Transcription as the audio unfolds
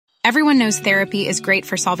Everyone knows therapy is great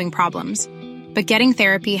for solving problems, but getting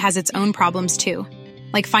therapy has its own problems too,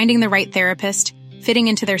 like finding the right therapist, fitting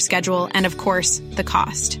into their schedule, and of course, the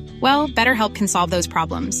cost. Well, BetterHelp can solve those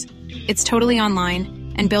problems. It's totally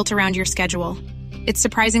online and built around your schedule. It's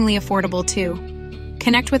surprisingly affordable too.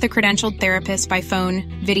 Connect with a credentialed therapist by phone,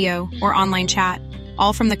 video, or online chat,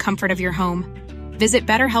 all from the comfort of your home. Visit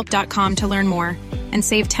BetterHelp.com to learn more and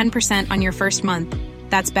save 10% on your first month.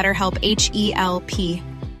 That's BetterHelp, H-E-L-P.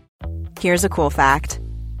 Here's a cool fact.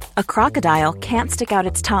 A crocodile can't stick out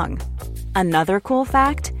its tongue. Another cool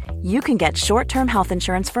fact, you can get short-term health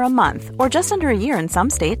insurance for a month or just under a year in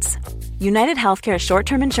some states. United Healthcare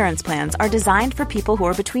short-term insurance plans are designed for people who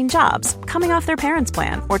are between jobs, coming off their parents'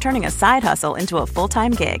 plan, or turning a side hustle into a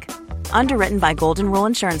full-time gig. Underwritten by Golden Rule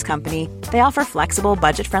Insurance Company, they offer flexible,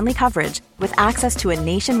 budget-friendly coverage with access to a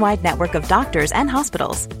nationwide network of doctors and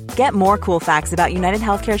hospitals. Get more cool facts about United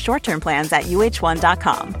Healthcare short-term plans at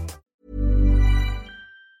uh1.com.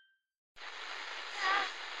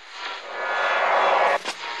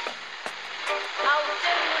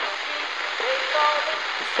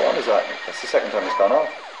 What is that? That's the second time it's gone off.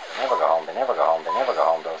 They never go home, they never go home, they never go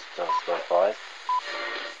home, those boys.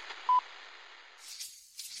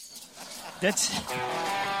 That's...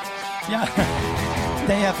 Yeah.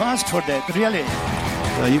 They have asked for that, really.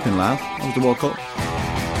 You can laugh. That was the World Cup.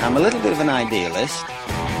 I'm a little bit of an idealist,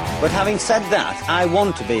 but having said that, I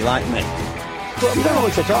want to be like me. But you don't know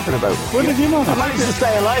what you're talking about. What did you know? I'd like to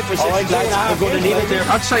stay alive for 6 years. I'm going to need it there.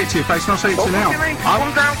 I'd say it to your face, not say it to you now.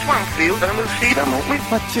 Come down to Anfield and we'll see them, won't we?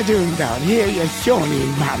 What you doing down here, you shawny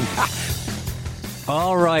man?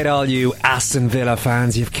 All right, all you Aston Villa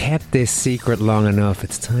fans, you've kept this secret long enough.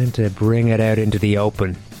 It's time to bring it out into the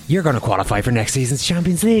open. You're going to qualify for next season's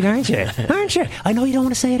Champions League, aren't you? Aren't you? I know you don't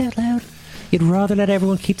want to say it out loud. You'd rather let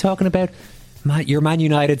everyone keep talking about your Man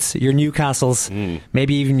Uniteds, your Newcastles,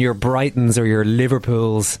 maybe even your Brightons or your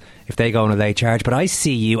Liverpools if they go on a late charge. But I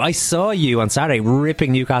saw you on Saturday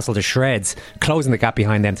ripping Newcastle to shreds, closing the gap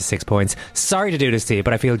behind them to 6 points. Sorry to do this to you,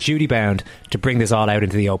 but I feel duty bound to bring this all out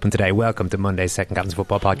into the open today. Welcome to Monday's Second Captain's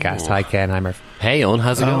Football Podcast. Hi Ken, hi Murph. Hey Owen,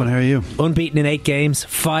 how's it going? How are you? Unbeaten in 8 games,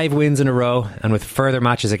 5 wins in a row, and with further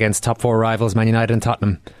matches against top 4 rivals Man United and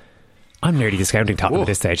Tottenham. I'm nearly discounting Tottenham at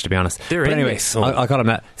this stage, to be honest. They're but in anyway, this. I'll call him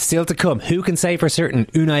that. Still to come. Who can say for certain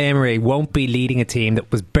Unai Emery won't be leading a team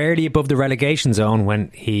that was barely above the relegation zone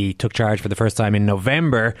when he took charge for the first time in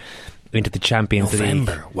November into the Champions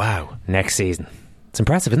League? Wow. Next season. It's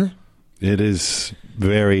impressive, isn't it? It is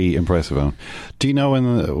very impressive, Owen. Do you know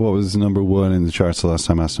what was number one in the charts the last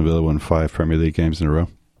time Aston Villa won 5 Premier League games in a row?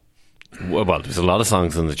 Well, there's a lot of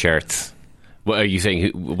songs on the charts. What are you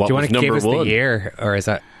saying? What Do you want was to number give us one? the year, or is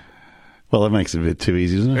that... Well, that makes it a bit too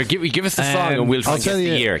easy, doesn't Or it? give us the song and we'll guess the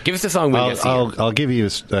year. Give us the song, we'll guess the year. I'll give you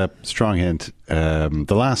a strong hint.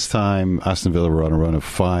 The last time Aston Villa were on a run of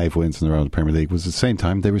 5 wins in a row in the Premier League was at the same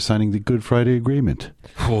time they were signing the Good Friday Agreement.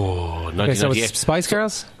 Oh, Okay, so it's Spice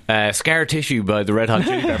Girls? Scar Tissue by the Red Hot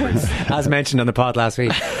Chili Peppers. As mentioned on the pod last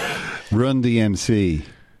week. Run DMC.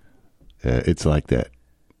 It's like that.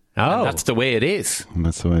 Oh. And that's the way it is. And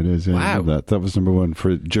that's the way it is. Yeah, I Wow. love that was number one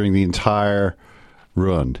during the entire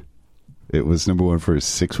run. It was number one for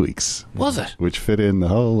 6 weeks. Was it? Which fit in the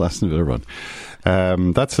whole Aston Villa run.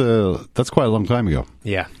 That's quite a long time ago.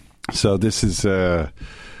 Yeah. So this is a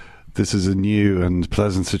new and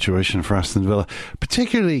pleasant situation for Aston Villa,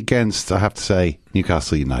 particularly against, I have to say,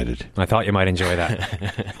 Newcastle United. I thought you might enjoy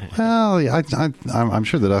that. Well, I'm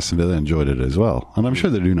sure that Aston Villa enjoyed it as well. And I'm sure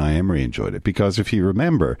that Unai Emery enjoyed it. Because if you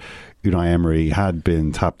remember, Unai Emery had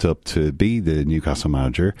been tapped up to be the Newcastle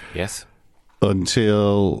manager. Yes.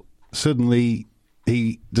 Until suddenly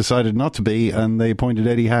he decided not to be, and they appointed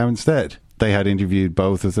Eddie Howe instead. They had interviewed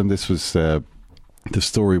both of them. This was the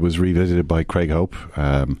story was revisited by Craig Hope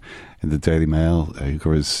in the Daily Mail, who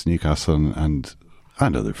covers Newcastle and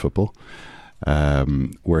other football.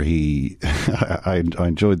 Where he, I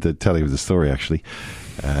enjoyed the telling of the story actually.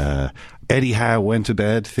 Eddie Howe went to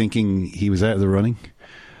bed thinking he was out of the running,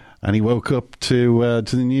 and he woke up to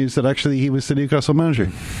the news that actually he was the Newcastle manager.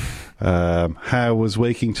 Howe was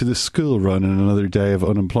waking to the school run in another day of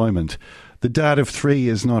unemployment. The dad of 3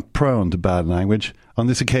 is not prone to bad language. On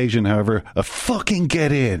this occasion, however, a fucking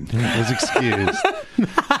get in was excused.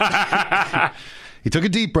 He took a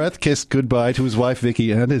deep breath, kissed goodbye to his wife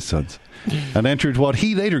Vicky and his sons, and entered what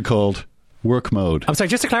he later called work mode. I'm sorry,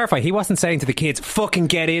 just to clarify, he wasn't saying to the kids, fucking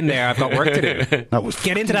get in there, I've got work to do. That was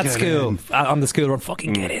get into that school on the school run,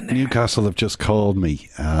 fucking get in there. Newcastle have just called me,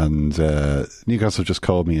 and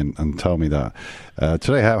told me that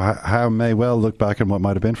today Howe may well look back on what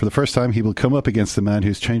might have been. For the first time, he will come up against the man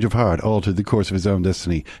whose change of heart altered the course of his own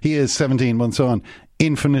destiny. He is 17 months on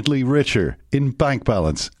infinitely richer in bank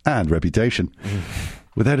balance and reputation.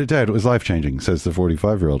 Without a doubt, it was life-changing, says the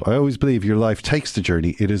 45-year-old. I always believe your life takes the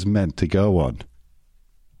journey it is meant to go on.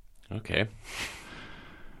 Okay.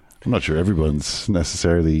 I'm not sure everyone's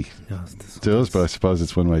necessarily does, but I suppose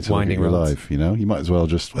it's one way to look at your life, you know? You might as well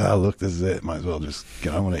just, well, look, this is it. Might as well just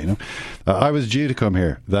get on with it, you know? I was due to come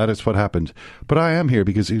here. That is what happened. But I am here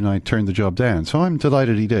because Unai turned the job down. So I'm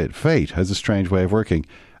delighted he did. Fate has a strange way of working.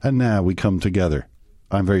 And now we come together.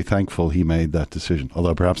 I'm very thankful he made that decision,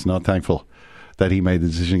 although perhaps not thankful that he made the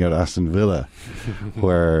decision to go to Aston Villa,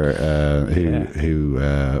 where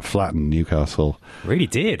who flattened Newcastle. Really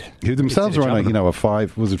did. Who themselves were on a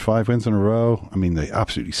 5 wins in a row. I mean, they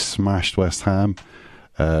absolutely smashed West Ham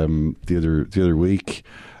the other week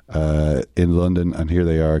in London, and here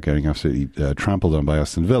they are getting absolutely trampled on by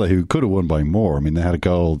Aston Villa, who could have won by more. I mean, they had a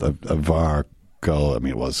goal, a VAR goal. I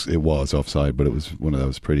mean, it was offside, but it was one of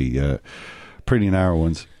those pretty narrow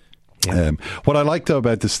ones. Yeah. What I like though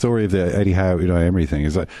about the story of the Eddie Howe, Unai Emery thing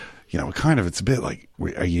is that, you know, it's a bit like,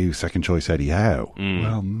 are you second choice Eddie Howe?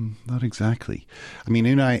 Well, not exactly. I mean,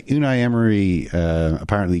 Unai Emery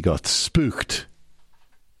apparently got spooked.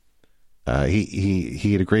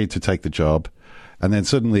 He had agreed to take the job, and then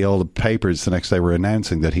suddenly all the papers the next day were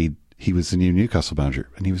announcing that he was the new Newcastle manager,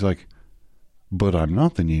 and he was like, "But I'm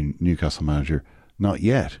not the new Newcastle manager, not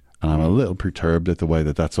yet." And I'm a little perturbed at the way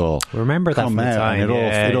that's all remember that come from the out, time.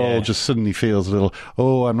 and it all just suddenly feels a little,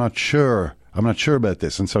 I'm not sure about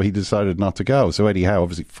this, and so he decided not to go. So Eddie Howe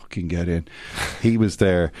obviously fucking get in. He was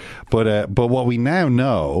there, but what we now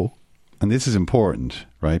know, and this is important,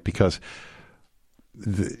 right? Because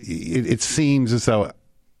it seems as though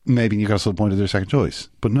maybe Newcastle appointed their second choice,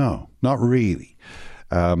 but no, not really.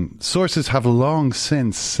 Sources have long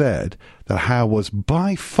since said that Howe was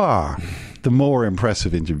by far the more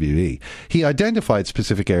impressive interviewee. He identified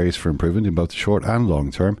specific areas for improvement in both the short and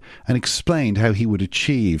long term and explained how he would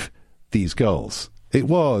achieve these goals. It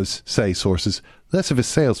was, say sources, less of a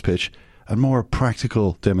sales pitch and more a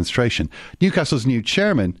practical demonstration. Newcastle's new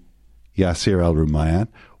chairman, Yasser Al-Rumayyan,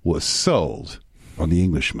 was sold on the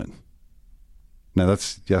Englishman. Now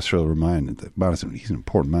that's Yasser Al-Rumayyan. He's an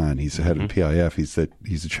important man. He's the head of PIF.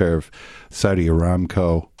 He's the chair of Saudi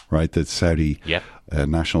Aramco, right? The Saudi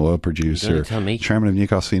national oil producer. Chairman of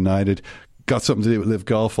Newcastle United. Got something to do with Live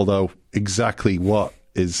Golf, although exactly what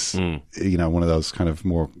is one of those kind of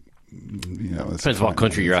more. Depends what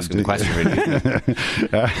country you're asking the question. Really.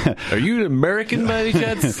 Are you an American by any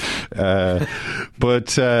chance?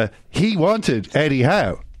 But he wanted Eddie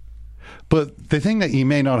Howe. But the thing that you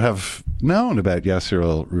may not have known about Yasser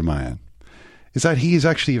Al-Rumayyan is that he is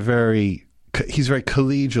actually he's very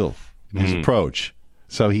collegial in his approach.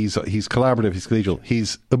 So he's collaborative, he's collegial.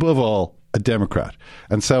 He's above all a Democrat.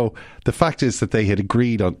 And so the fact is that they had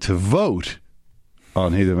agreed to vote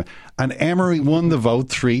on him, and Emery won the vote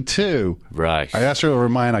 3-2. Right. Yasser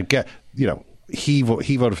Al-Rumayyan, I get, he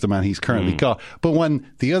voted for the man he's currently got. But when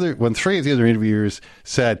three of the other interviewers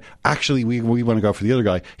said, actually, we want to go for the other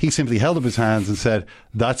guy, he simply held up his hands and said,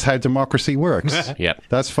 that's how democracy works. Yeah.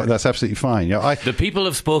 That's absolutely fine. The people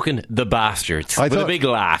have spoken, the bastards, with a big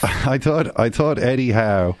laugh. I thought Eddie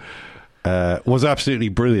Howe was absolutely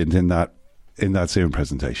brilliant in that Zoom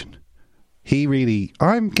presentation. He really,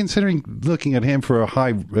 I'm considering looking at him for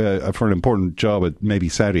for an important job at maybe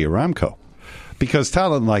Saudi Aramco. Because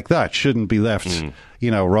talent like that shouldn't be left,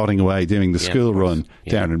 rotting away doing the school run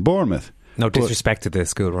down in Bournemouth. No disrespect to the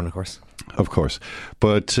school run, of course. Of course.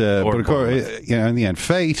 But of course, in the end,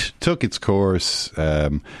 fate took its course.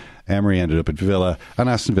 Emery ended up at Villa, and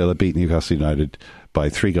Aston Villa beat Newcastle United by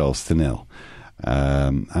 3-0.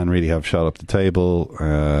 And really have shot up the table.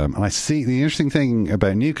 And I see the interesting thing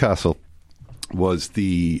about Newcastle was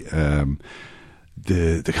the kind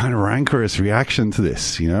of rancorous reaction to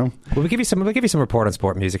this, Well, we'll give you some report on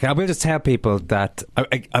sport music. I will just tell people that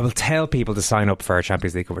I will tell people to sign up for our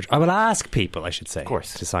Champions League coverage. I will ask people, I should say, of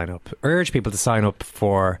course, to sign up. Urge people to sign up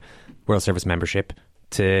for World Service membership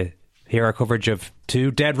to hear our coverage of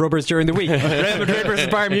two dead rubbers during the week. Real Madrid versus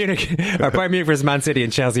Bayern Munich, or Bayern Munich versus Man City,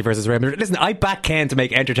 and Chelsea versus Real Madrid. Listen, I back Ken to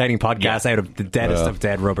make entertaining podcasts out of the deadest of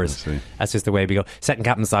dead rubbers. That's just the way we go.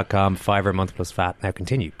 Settingcaptains.com, £5 a month plus VAT. Now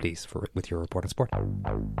continue, please, with your report on sport.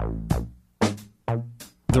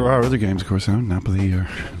 There are other games, of course. Napoli are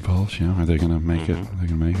involved. Are they going to make it? Are they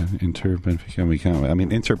going to make it? Inter, Benfica, we can't. I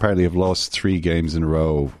mean, Inter apparently have lost 3 games in a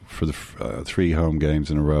row for the 3 home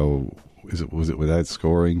games in a row. Was it without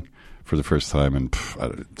scoring? For the first time and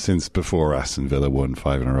since before Aston Villa won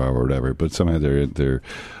 5 in a row or whatever, but somehow they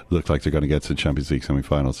look like they're going to get to the Champions League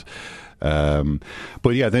semi-finals.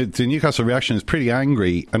 But yeah, the Newcastle reaction is pretty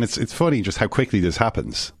angry, and it's funny just how quickly this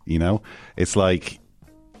happens. It's like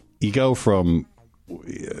you go from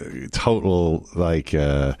total like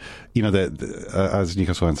as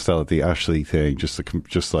Newcastle fans tell it, the Ashley thing,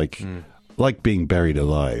 just like being buried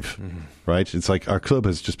alive, right? It's like our club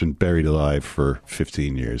has just been buried alive for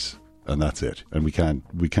 15 years, and that's it. And we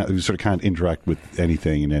sort of can't interact with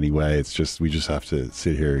anything in any way. It's just we just have to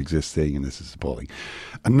sit here existing, and this is appalling.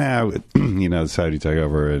 And now, the Saudi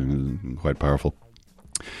takeover and quite powerful.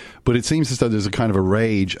 But it seems as though there's a kind of a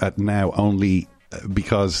rage at now only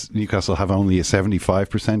because Newcastle have only a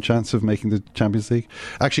 75% chance of making the Champions League.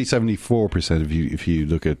 Actually, 74% if you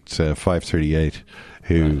look at 538,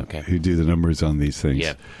 who do the numbers on these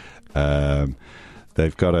things. Yeah.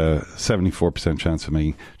 They've got a 74% chance of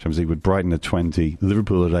making Champions League, with Brighton at 20,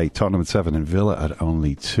 Liverpool at 8, Tottenham at 7, and Villa at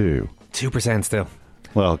only 2. 2% still.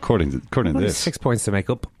 Well, according to this, 6 points to make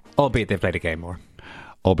up, albeit they've played a game more.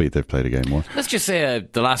 Let's just say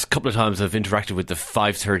the last couple of times I've interacted with the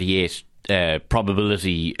 538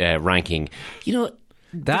 probability ranking,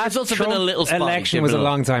 that results have been a little spotty. Election was a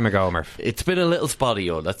long time ago, Murph. It's been a little spotty,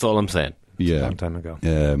 that's all I'm saying. Yeah, a long time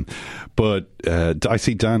ago. But I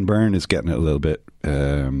see Dan Byrne is getting it a little bit.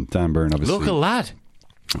 Dan Byrne, obviously, local lad.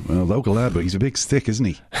 Well, local lad, but he's a big stick, isn't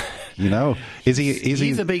he?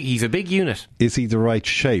 He's a big unit. Is he the right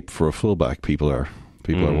shape for a fullback? People are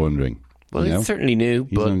wondering. Well, he's certainly new,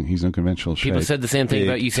 but he's unconventional shape. People said the same thing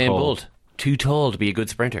about Usain Bolt. Too tall to be a good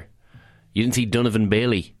sprinter. You didn't see Donovan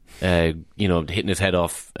Bailey, hitting his head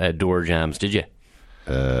off door jams, did you?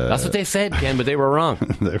 That's what they said, Ken, but they were wrong.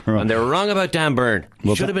 And they were wrong about Dan Byrne.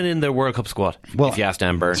 He should have been in the World Cup squad, if you asked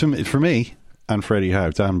Dan Byrne. For me and for Eddie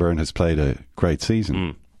Howe, Dan Byrne has played a great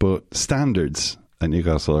season. But standards at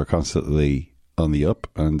Newcastle are constantly on the up.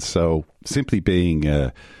 And so simply being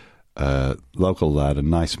a local lad, a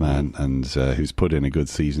nice man, and who's put in a good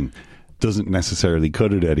season doesn't necessarily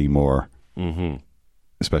cut it anymore. Mm-hmm.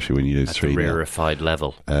 Especially when you lose 3-0. At the rarefied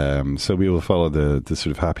level. So we will follow the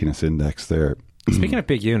sort of happiness index there. Speaking of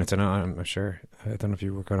big units, I'm sure, I don't know if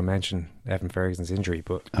you were going to mention Evan Ferguson's injury,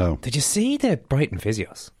 but did you see the Brighton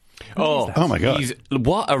physios? Oh my God!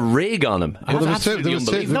 What a rig on him! Well, there was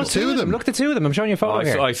two of them. Look, the two of them. I'm showing you a photo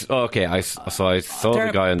here. I saw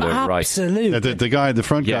the guy on the right. Absolutely. The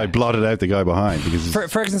front guy blotted out the guy behind because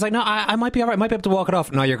Ferguson's like, no, I might be all right. I might be able to walk it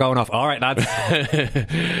off. No, you're going off. All right, lads.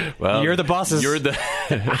 Well, you're the bosses. You're the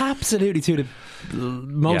absolutely two of the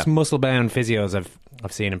most muscle-bound physios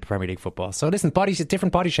I've seen in Premier League football. So listen,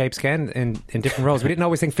 different body shapes, Ken, in different roles. We didn't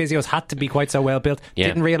always think physios had to be quite so well built.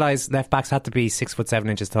 Didn't realise left backs had to be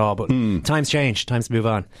 6'7" tall. But times change. Times to move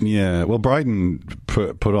on. Yeah. Well, Brighton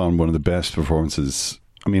put on one of the best performances.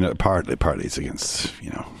 I mean, partly it's against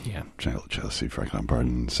Chelsea, Frank Lampard,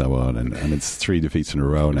 and so on, and it's 3 defeats in a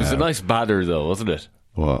row now. It was a nice banner, though, wasn't it?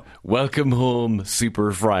 What? Welcome home,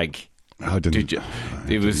 Super Frank.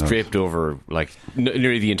 It was draped over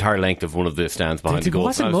nearly the entire length of one of the stands behind the goal. There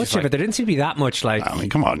wasn't much of it. There didn't seem to be that much. I mean,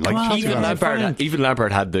 come on. Even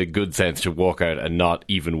Lampard had the good sense to walk out and not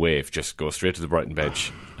even wave, just go straight to the Brighton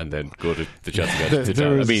bench and then go to the Chelsea bench.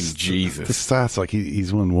 I mean, Jesus. The stats,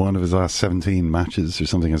 he's won one of his last 17 matches or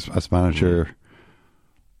something as manager.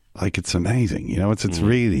 It's amazing. It's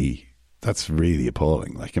really, that's really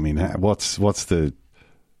appalling. What's the...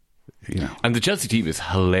 And the Chelsea team is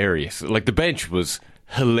hilarious. The bench was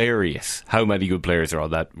hilarious. How many good players were on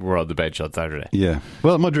the bench on Saturday? Yeah.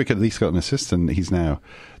 Well, Mudryk at least got an assist, and he's now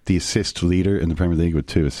the assist leader in the Premier League with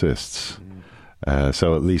 2 assists.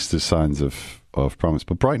 So at least there's signs of promise.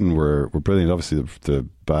 But Brighton were brilliant. Obviously, the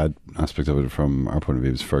bad aspect of it from our point of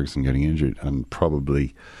view was Ferguson getting injured, and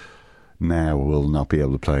probably now will not be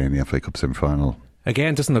able to play in the FA Cup semi-final.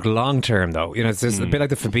 Again, it doesn't look long term though. It's just a bit like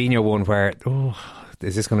the Fabinho one where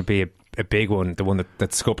is this going to be a big one? The one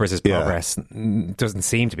that scuppers his progress doesn't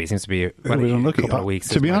seem to be. It seems to be a couple of weeks.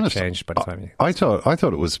 To be honest, changed by the time I thought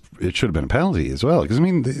it should have been a penalty as well, because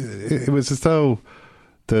it was as though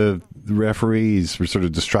the referees were sort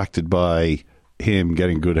of distracted by him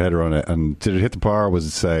getting a good header on it. And did it hit the bar? Was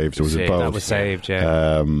it saved? Or was it both? That was saved.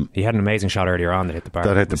 Yeah, he had an amazing shot earlier on that hit the bar.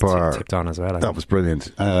 That hit the bar, tipped on as well. That was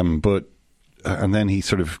brilliant. And then he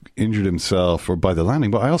sort of injured himself by the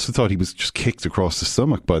landing. But I also thought he was just kicked across the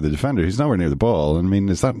stomach by the defender. He's nowhere near the ball. I mean,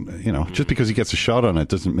 is that, just because he gets a shot on it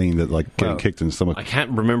doesn't mean that getting kicked in the stomach. I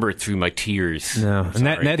can't rember it through my tears. No. And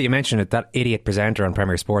now that you mention it, that idiot presenter on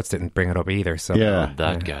Premier Sports didn't bring it up either. So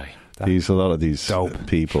that guy. He's a lot of these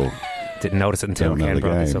people. Didn't notice it until Ken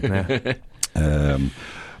brought this up now.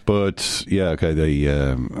 But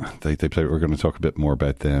they play. We're going to talk a bit more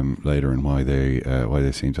about them later and why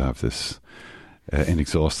they seem to have this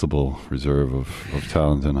inexhaustible reserve of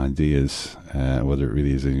talent and ideas. Whether it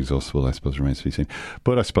really is inexhaustible, I suppose, remains to be seen.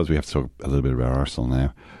 But I suppose we have to talk a little bit about Arsenal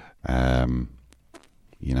now.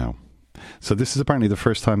 you know. So this is apparently the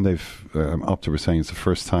first time they've, Opta were saying it's the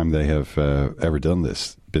first time they have ever done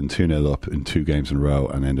this, been 2-0 up in 2 games in a row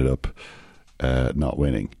and ended up not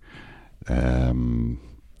winning. That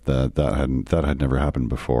had never happened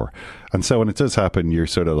before. And so when it does happen, you're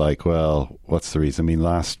sort of like, well, what's the reason? I mean,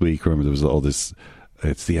 last week, remember, there was all this,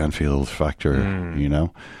 it's the Anfield factor, you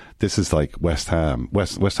know? This is like West Ham.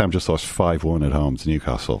 West Ham just lost 5-1 at home to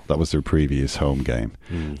Newcastle. That was their previous home game.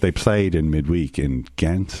 They played in midweek in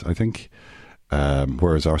Ghent, I think,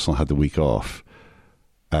 whereas Arsenal had the week off.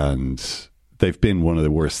 And they've been one of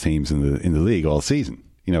the worst teams in the league all season.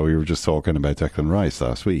 You know, we were just talking about Declan Rice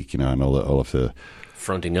last week, you know, and all of the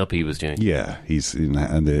fronting up he was doing. Yeah,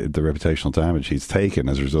 and the reputational damage he's taken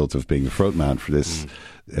as a result of being the front man for this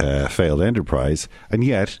failed enterprise. And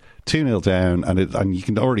yet 2-0 down, and you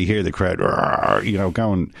can already hear the crowd, you know,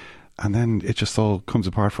 going, and then it just all comes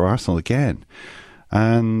apart for Arsenal again.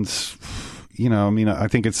 And you know, I mean, I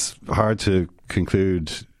think it's hard to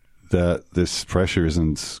conclude that this pressure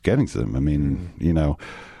isn't getting to them. I mean, you know,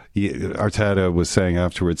 Arteta was saying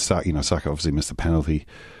afterwards, you know, Saka obviously missed a penalty.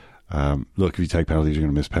 Look, if you take penalties, you're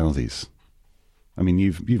going to miss penalties. I mean,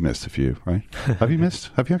 you've missed a few, right? Have you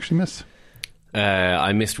missed? Have you actually missed?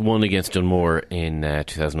 I missed one against Dunmore in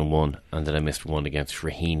 2001, and then I missed one against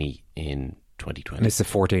Raheny in 2020. Missed a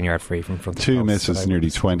 14-yard free from front of 2 misses nearly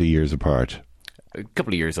 20 years apart. A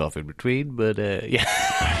couple of years off in between, but yeah.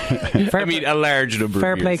 I mean, a large number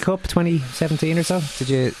Fair of years. Play Cup 2017 or so? Did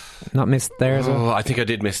you not miss there as well? Oh, I think I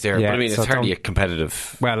did miss there. Yeah, but I mean, so it's hardly a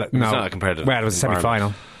competitive... Well, it's no. not a competitive... Well, it was a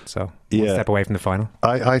semi-final. So one step away from the final.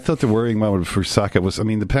 I thought the worrying moment for Saka was, I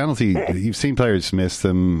mean, the penalty, you've seen players miss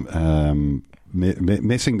them.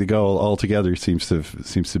 Missing the goal altogether seems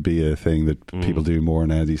to be a thing that people do more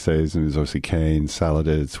now these days. And there's obviously Kane, Salah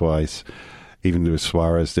did it twice. Even Luis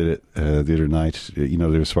Suarez did it the other night. You know,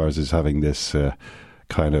 Luis Suarez is having this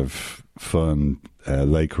kind of fun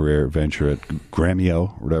late career venture at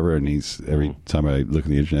Gremio or whatever, and he's, every time I look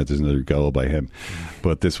on the internet, there's another goal by him.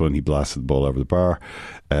 But this one, he blasted the ball over the bar.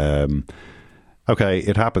 Okay,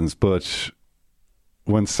 it happens, but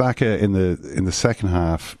when Saka in the second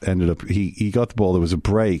half ended up, he got the ball. There was a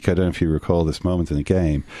break. I don't know if you recall this moment in the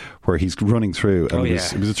game where he's running through, and it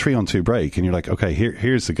was a 3-on-2 break, and you're like, okay,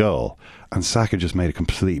 here's the goal, and Saka just made a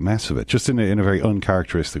complete mess of it, just in a very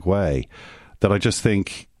uncharacteristic way. That I just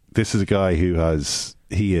think this is a guy who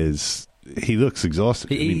he looks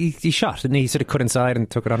exhausted. He shot, didn't he? He sort of cut inside and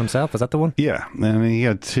took it on himself. Was that the one? Yeah. I mean, he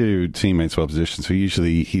had 2 teammates well positioned, so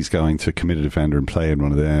usually he's going to commit a defender and play in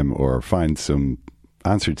one of them or find some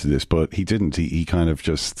answer to this, but he didn't. He kind of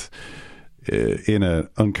just, in an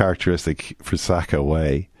uncharacteristic for Saka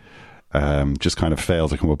way, just kind of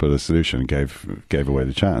failed to come up with a solution and gave away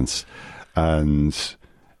the chance. And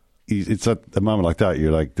it's at a moment like that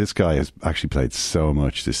you're like, this guy has actually played so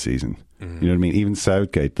much this season. You know what I mean? Even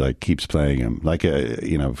Southgate keeps playing him,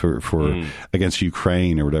 you know, for against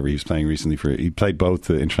Ukraine or whatever he was playing recently. He played both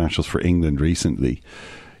the internationals for England recently.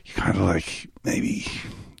 You kind of like, maybe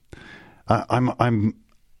I'm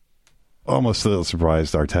almost a little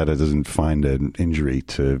surprised Arteta doesn't find an injury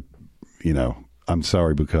to, you know, I'm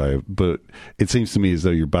sorry, Bukayo, but it seems to me as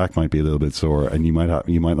though your back might be a little bit sore and you might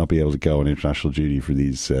not be able to go on international duty for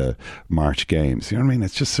these March games. You know what I mean?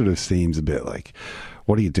 It just sort of seems a bit like,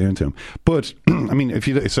 what are you doing to him? But I mean, if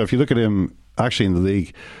you look at him actually in the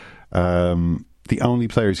league, the only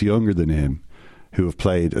players younger than him who have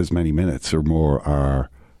played as many minutes or more are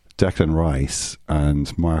Declan Rice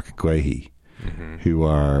and Mark Guehi, who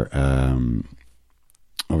are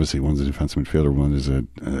obviously one's a defensive midfielder, one is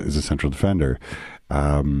a central defender.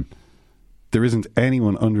 There isn't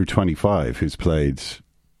anyone under 25 who's played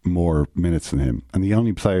more minutes than him, and the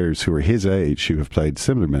only players who are his age who have played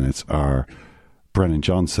similar minutes are Brennan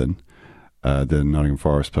Johnson, the Nottingham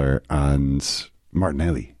Forest player, and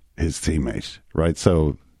Martinelli, his teammate. Right,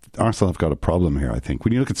 so Arsenal have got a problem here. I think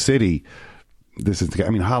when you look at City, this is the game.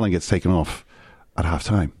 I mean, Haaland gets taken off at half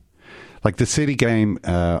time. Like the City game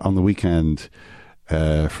on the weekend,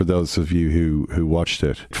 for those of you who watched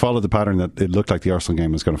it, followed the pattern that it looked like the Arsenal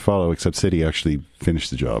game was going to follow, except City actually finished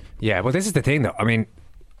the job. Yeah, well, this is the thing, though. I mean,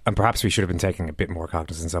 and perhaps we should have been taking a bit more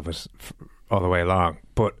cognizance of it all the way along,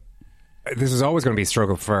 but this is always going to be a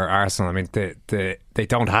struggle for Arsenal. I mean, they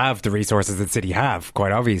don't have the resources that City have,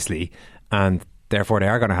 quite obviously, and therefore they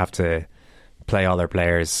are going to have to play all their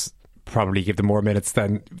players, probably give them more minutes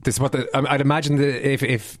than this. I'd imagine that if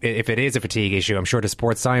it is a fatigue issue, I'm sure the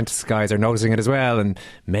sports science guys are noticing it as well, and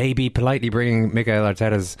maybe politely bringing Mikel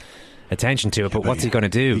Arteta's attention to it. But what's he going to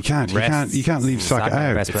do? You can't leave Saka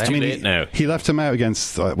out. It's too late now. He left him out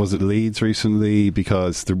against was it Leeds recently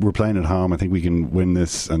because we're playing at home. I think we can win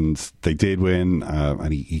this, and they did win.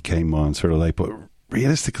 And he came on sort of late, but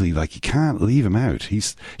realistically, like, you can't leave him out.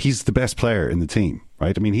 He's the best player in the team,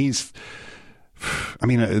 right? I mean,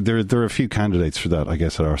 there are a few candidates for that, I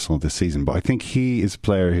guess, at Arsenal this season, but I think he is a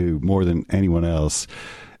player who, more than anyone else,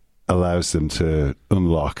 allows them to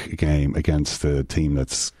unlock a game against the team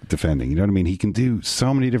that's defending. You know what I mean? He can do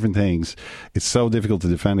so many different things. It's so difficult to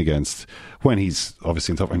defend against when he's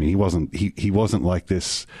obviously in top. I mean, he wasn't like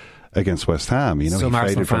this against West Ham. You know, some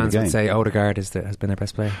Arsenal fans would say Odegaard has been their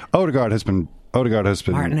best player. Odegaard has been.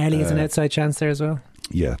 Martinelli is an outside chance there as well.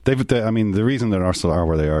 Yeah, the reason that Arsenal are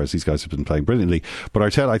where they are is these guys have been playing brilliantly. But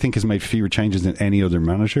Arteta, I think, has made fewer changes than any other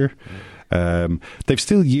manager. They've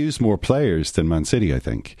still used more players than Man City, I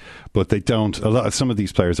think, but they don't. Some of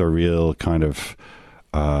these players are real kind of,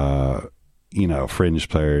 fringe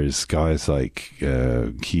players, guys like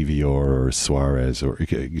Kivior or Suarez or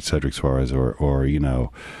Cedric Suarez or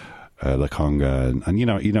Lakonga, and you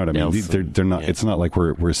know what I mean. They're not. Yeah. It's not like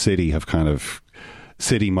we're City have kind of.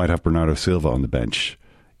 City might have Bernardo Silva on the bench.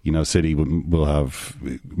 You know, City will have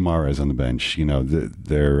Mahrez on the bench. You know,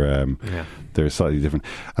 they're slightly different.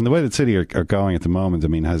 And the way that City are going at the moment, I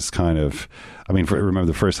mean, has kind of. I mean, remember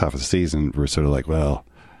the first half of the season, we're sort of like, well,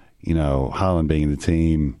 you know, Haaland being in the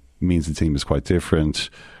team means the team is quite different.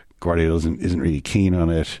 Guardiola isn't really keen on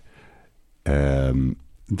it.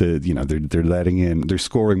 They're letting in, they're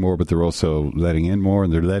scoring more, but they're also letting in more,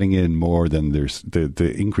 and they're letting in more than there's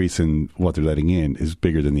the increase in what they're letting in is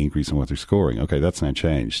bigger than the increase in what they're scoring. Okay, that's now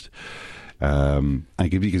changed.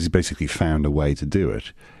 Because he's basically found a way to do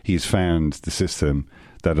it. He's found the system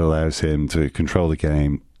that allows him to control the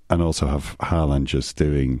game and also have Haaland just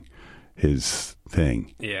doing his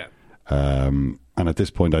thing. Yeah. And at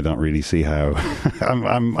this point, I don't really see how.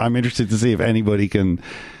 I'm interested to see if anybody can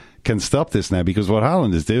stop this now, because what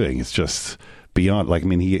Haaland is doing is just beyond. Like, I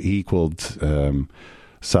mean, he equaled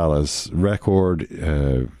Salah's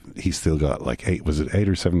record. He's still got like 8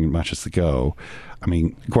 or 7 matches to go. I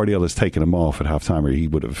mean, Guardiola's taken him off at half time, or he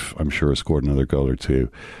would have, I'm sure, scored another goal or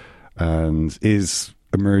two, and is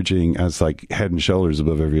emerging as like head and shoulders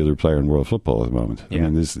above every other player in world football at the moment. Yeah. I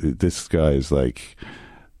mean, this guy is like.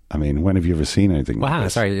 I mean, when have you ever seen anything? Well, like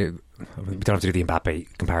this? Sorry. We don't have to do the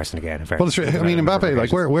Mbappe comparison again. Well, that's right. I mean, Mbappe,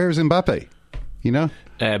 like, where's Mbappe? You know?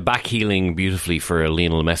 Back healing beautifully for a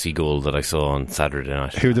Lionel Messi goal that I saw on Saturday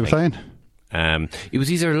night. Who were they playing? It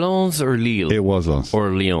was either Lens or Lille. It was Lens. Or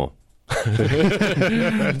Lyon.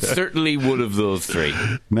 Certainly one of those three.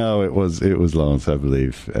 No, it was Lens, I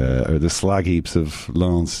believe. Or the slag heaps of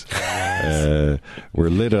Lens were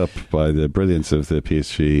lit up by the brilliance of the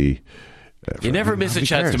PSG. You never miss a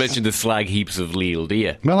chance to mention the slag heaps of Lille, do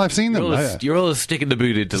you? Well, I've seen them. You're always sticking the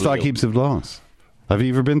boot into slag Lille. Heaps of Lens. Have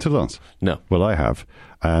you ever been to Lens? No. Well, I have,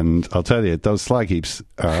 and I'll tell you, those slag heaps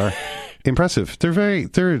are impressive.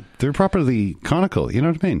 They're properly conical. You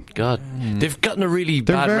know what I mean? God, they've gotten a really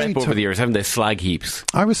bad rep over the years, haven't they? Slag heaps.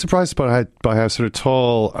 I was surprised by how sort of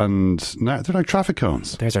tall and they're like traffic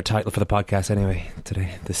cones. There's our title for the podcast anyway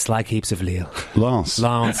today: the slag heaps of Lille. Lens.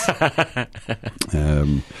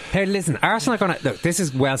 Hey, listen, Arsenal are going to look. This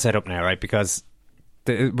is well set up now, right? Because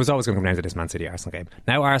it was always going to come down to this Man City Arsenal game.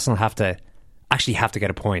 Now Arsenal have to get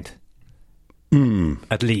a point.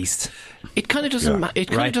 At least it kind of doesn't. It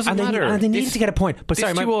kind of doesn't matter. And they needed to get a point. But this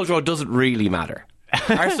 2-2 draw doesn't really matter.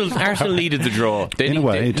 Arsenal needed the draw. In a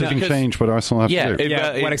way, it doesn't change what Arsenal have to do.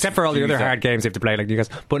 Well, except for all the other hard games they have to play, like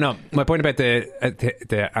Newcastle. But no, my point about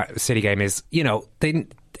the City game is, you know,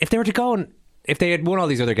 if they were to go and if they had won all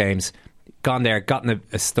these other games, gone there, gotten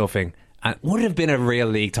a stuffing. And would it have been a real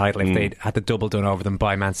league title if they'd had the double done over them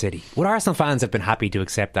by Man City? Would Arsenal fans have been happy to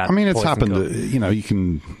accept that? I mean, it's happened. You know, you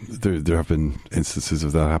can. There have been instances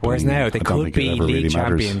of that happening. Whereas now they could be league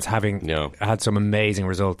champions, having had some amazing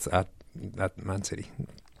results at Man City.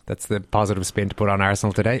 That's the positive spin to put on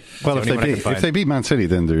Arsenal today. Well, if they beat Man City,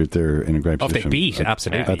 then they're in a great position. If they beat,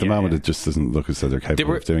 absolutely. At the moment, it just doesn't look as though they're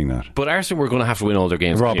capable of doing that. But Arsenal were going to have to win all their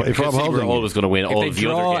games. If Rob Holding were always going to win all of the other games. If they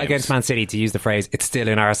draw against Man City, to use the phrase, it's still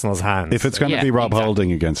in Arsenal's hands. If it's going to be Rob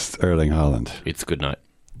Holding against Erling Haaland, it's good night.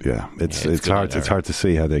 Yeah, it's hard. It's hard to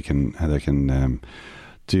see how they can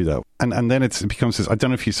do that. And then it becomes this. I don't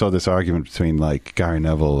know if you saw this argument between like Gary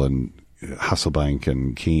Neville and Hasselbank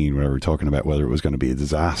and Keane, where we were talking about whether it was going to be a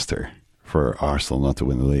disaster for Arsenal not to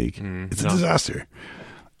win the league. It's a disaster.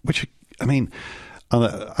 Which, I mean,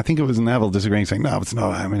 I think it was Neville disagreeing, saying, no, it's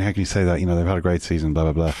not. I mean, how can you say that? You know, they've had a great season, blah,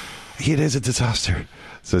 blah, blah. It is a disaster,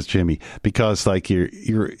 says Jimmy, because like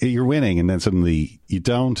you're winning, and then suddenly you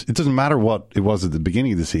don't. It doesn't matter what it was at the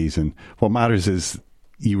beginning of the season. What matters is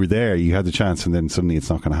you were there, you had the chance, and then suddenly it's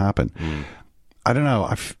not going to happen. I don't know.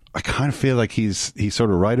 I kind of feel like he's sort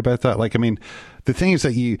of right about that. Like, I mean, the thing is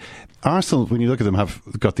that Arsenal, when you look at them, have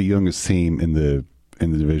got the youngest team in the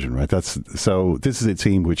division, right? So this is a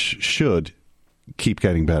team which should keep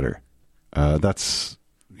getting better. That's,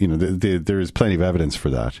 there is plenty of evidence for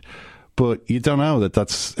that. But you don't know that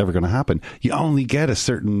that's ever going to happen. You only get a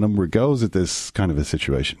certain number of goals at this kind of a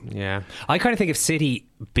situation. Yeah. I kind of think if City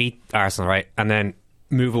beat Arsenal, right, and then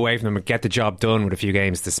move away from them and get the job done with a few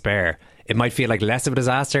games to spare, it might feel like less of a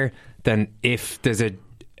disaster than if there's a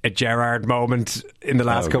Gerrard moment in the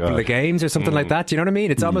last couple of games or something like that. Do you know what I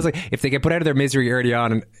mean? It's almost like if they get put out of their misery early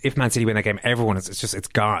on, and if Man City win that game, everyone it's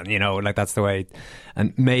gone. Like that's the way.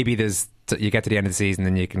 And maybe you get to the end of the season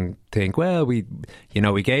and you can think, well, we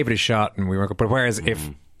gave it a shot and we weren't. But whereas if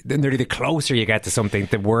nearly the closer you get to something,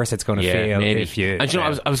 the worse it's going to feel. Maybe. If you. And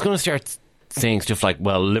I was going to start saying stuff like,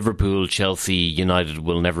 well, Liverpool, Chelsea, United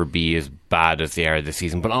will never be as bad as they are this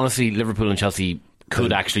season. But honestly, Liverpool and Chelsea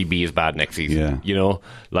could actually be as bad next season. Yeah.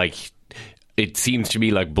 Like it seems to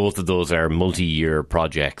me like both of those are multi-year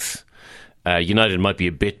projects. United might be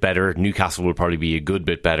a bit better. Newcastle will probably be a good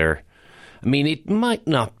bit better. I mean, it might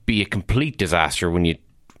not be a complete disaster when you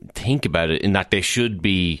think about it, in that they should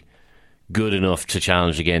be good enough to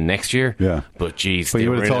challenge again next year. Yeah. But geez, they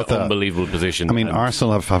were in an unbelievable position. I mean,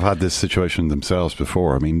 Arsenal have had this situation themselves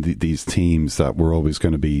before. I mean, these teams that were always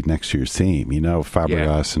going to be next year's team,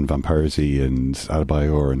 Fabregas and Van Persie and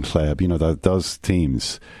Adebayor and Hleb, those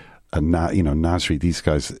teams, and Nasri, these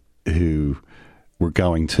guys who were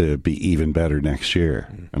going to be even better next year.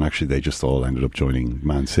 And actually they just all ended up joining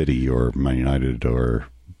Man City or Man United or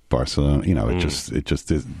Barcelona. It just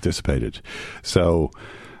dissipated. So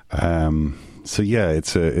yeah,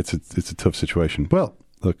 it's a tough situation. Well,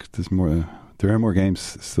 look, there are more games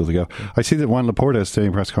still to go. I see that Juan Laporta is doing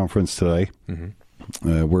a press conference today,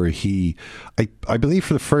 where he, I believe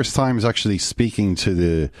for the first time, is actually speaking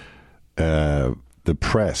to the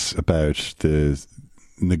press about the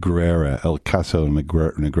Negreira, El Caso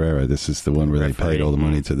Negreira. This is the one where they paid all the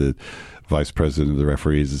money to the vice president of the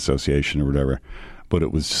Referees Association or whatever, but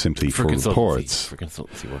it was simply for reports. For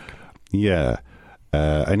consultancy work. Yeah.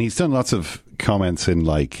 And he's done lots of comments in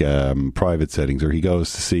private settings, or he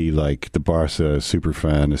goes to see like the Barca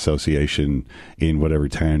Superfan Association in whatever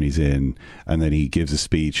town he's in, and then he gives a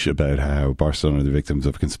speech about how Barcelona are the victims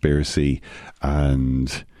of conspiracy,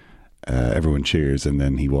 and everyone cheers, and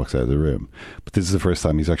then he walks out of the room. But this is the first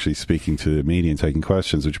time he's actually speaking to the media and taking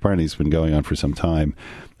questions, which apparently has been going on for some time.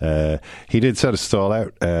 He did set a stall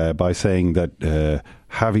out by saying that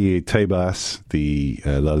Javier Tebas, the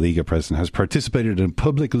La Liga president, has participated in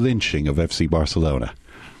public lynching of FC Barcelona.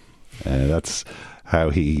 That's how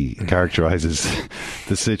he characterises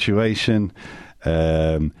the situation,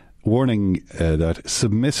 warning that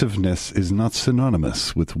submissiveness is not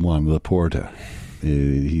synonymous with Juan Laporta.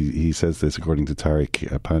 He says this according to Tariq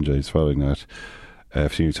Panja, who's following that a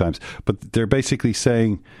few times. But they're basically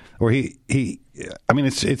saying, or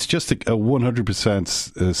it's just a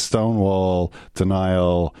 100% stonewall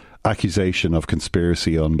denial accusation of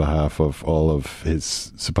conspiracy on behalf of all of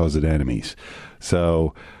his supposed enemies.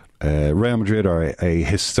 So Real Madrid are a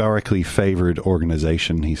historically favoured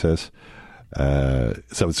organisation, he says.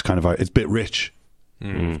 So it's it's a bit rich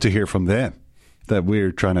to hear from them that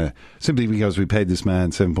we're trying to, simply because we paid this man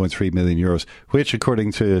 7.3 million euros, which,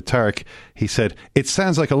 according to Tarek, he said, it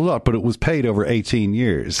sounds like a lot, but it was paid over 18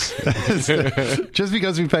 years. Just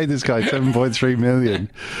because we paid this guy 7.3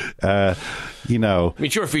 million, I mean,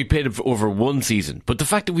 sure, if we paid him for over one season, but the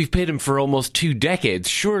fact that we've paid him for almost 2 decades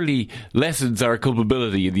surely lessens our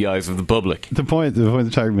culpability in the eyes of the public. The point that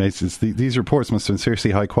Tarek makes is these reports must have been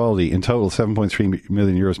seriously high quality. In total, 7.3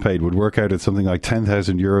 million euros paid would work out at something like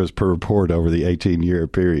 10,000 euros per report over the 18-year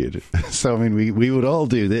period. So, I mean, we would all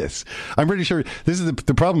do this. I'm pretty sure this is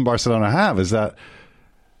the problem Barcelona have, is that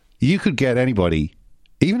you could get anybody,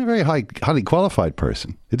 even a very highly qualified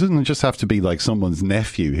person. It doesn't just have to be like someone's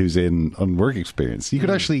nephew who's on work experience. You could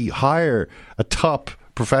actually hire a top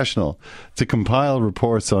professional to compile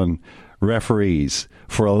reports on referees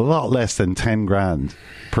for a lot less than 10 grand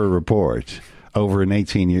per report over an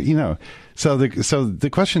 18-year, So the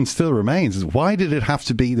question still remains: is why did it have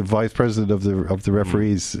to be the vice president of the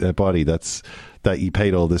referees body that you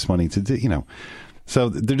paid all this money to do? So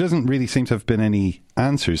there doesn't really seem to have been any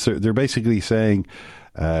answers. So they're basically saying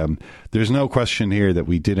there's no question here that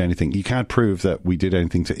we did anything. You can't prove that we did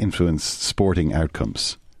anything to influence sporting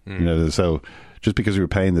outcomes. So just because we were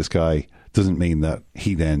paying this guy doesn't mean that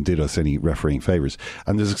he then did us any refereeing favours.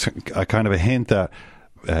 And there's a kind of a hint that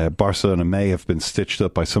Barcelona may have been stitched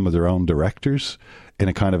up by some of their own directors in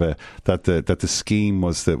a kind of that the scheme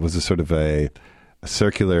was a sort of a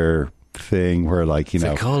circular thing where, like,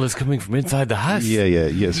 the call is coming from inside the house.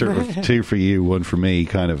 Yeah. Sort of 2 for you, 1 for me,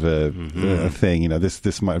 kind of a thing.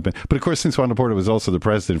 This might have been, but of course, since Juan Laporta was also the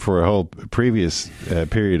president for a whole previous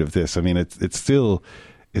period of this, I mean, it's still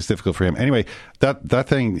is difficult for him. Anyway, that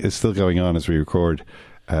thing is still going on as we record,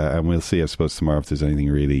 and we'll see, I suppose, tomorrow if there's anything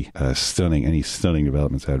really any stunning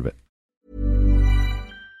developments out of it.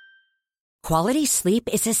 Quality sleep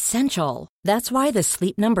is essential. That's why the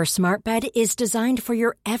Sleep Number Smart Bed is designed for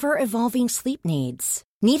your ever-evolving sleep needs.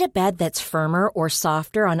 Need a bed that's firmer or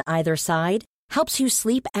softer on either side? Helps you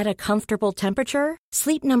sleep at a comfortable temperature?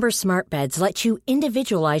 Sleep Number Smart Beds let you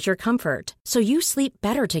individualize your comfort, so you sleep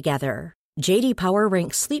better together. J.D. Power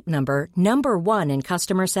ranks Sleep Number number 1 in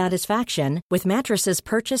customer satisfaction with mattresses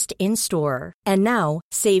purchased in-store. And now,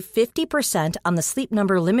 save 50% on the Sleep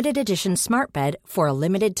Number Limited Edition Smart Bed for a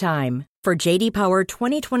limited time. For J.D. Power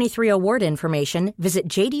 2023 award information, visit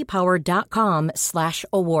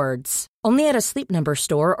jdpower.com/awards. Only at a Sleep Number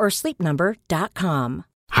store or sleepnumber.com.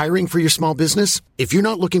 Hiring for your small business? If you're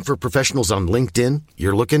not looking for professionals on LinkedIn,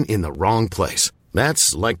 you're looking in the wrong place.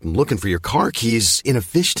 That's like looking for your car keys in a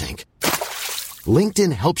fish tank.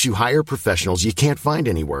 LinkedIn helps you hire professionals you can't find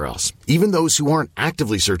anywhere else, even those who aren't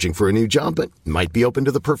actively searching for a new job but might be open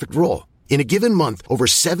to the perfect role. In a given month, over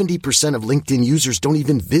 70% of LinkedIn users don't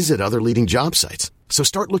even visit other leading job sites. So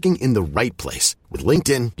start looking in the right place. With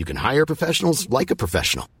LinkedIn, you can hire professionals like a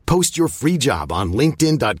professional. Post your free job on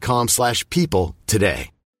linkedin.com/people today.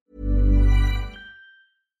 They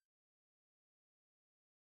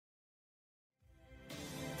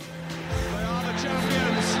are the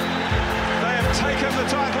champions. They have taken the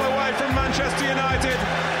title away from Manchester United,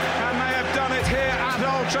 and they have done it here at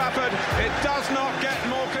Old Trafford. It does not get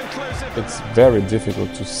more conclusive. It's very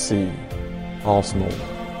difficult to see Arsenal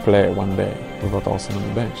play one day without Arsenal on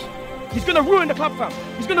the bench. He's going to ruin the club, fam.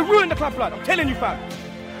 He's going to ruin the club, lad. I'm telling you, fam.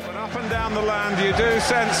 But up and down the land, you do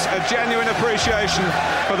sense a genuine appreciation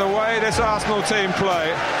for the way this Arsenal team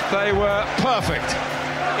play. They were perfect.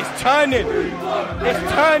 It's turning.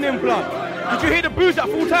 It's turning, blood. Did you hear the boos at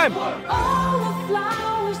full time?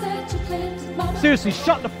 Seriously,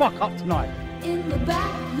 shut the fuck up tonight.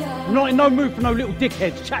 I'm not in no mood for no little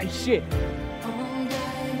dickheads chatting shit.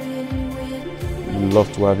 We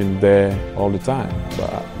love to have him there all the time,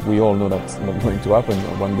 but we all know that's not going to happen.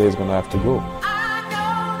 One day he's going to have to go.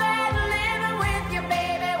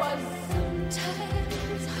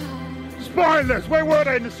 Spineless. Where were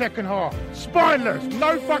they in the second half? Spineless.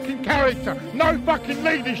 No fucking character. No fucking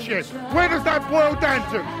leadership. Where does that boil down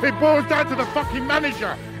to? It boils down to the fucking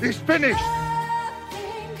manager. He's finished.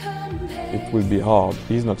 It will be hard.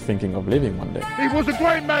 He's not thinking of leaving one day. He was a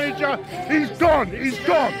great manager. He's gone. He's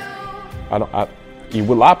gone. It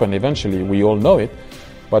will happen eventually. We all know it,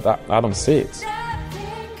 but I don't see it.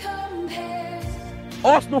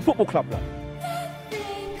 Arsenal Football Club, though.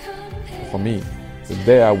 For me, the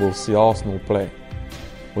day I will see Arsenal play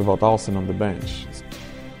without Arsenal on the bench,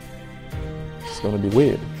 it's going to be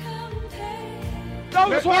weird.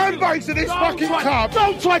 The fan base of this fucking club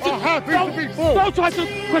don't try to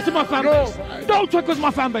question my fan base. Don't try to question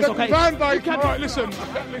my fan base, okay? Fan base. Right, listen.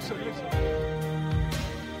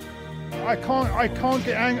 I can't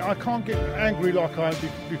get angry like I am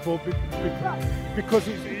before because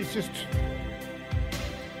it's just.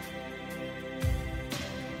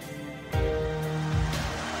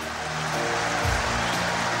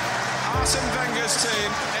 Arsene Wenger's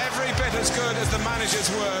team, every bit as good as the manager's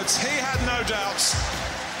words. He had no doubts.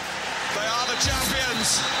 They are the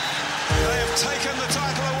champions. They have taken the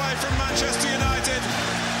title away from Manchester United,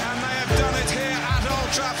 and they have done it here at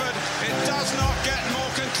Old Trafford. It does not get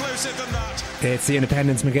more conclusive than that. It's the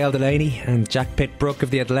Independent's Miguel Delaney and Jack Pitt-Brook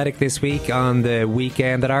of The Athletic this week on the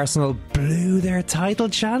weekend that Arsenal blew their title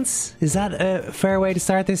chance. Is that a fair way to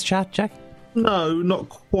start this chat, Jack? No, not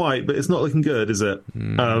quite, but it's not looking good, is it?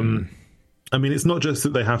 I mean, it's not just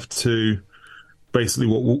that they have to basically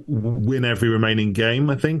win every remaining game,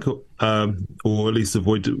 I think, or at least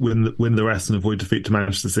win the rest and avoid defeat to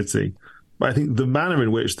Manchester City. But I think the manner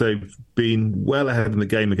in which they've been well ahead in the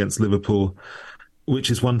game against Liverpool,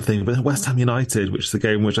 which is one thing, but West Ham United, which is a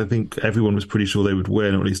game which I think everyone was pretty sure they would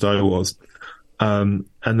win, or at least I was, and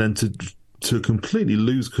then to completely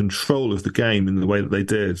lose control of the game in the way that they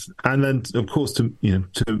did, and then of course to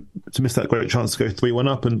miss that great chance to go 3-1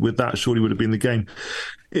 up, and with that surely would have been the game.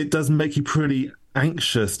 It does make you pretty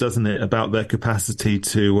anxious, doesn't it, about their capacity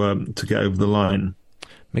to get over the line.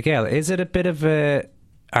 Miguel, is it a bit of a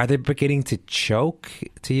are they beginning to choke,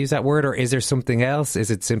 to use that word, or is there something else? Is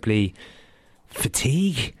it simply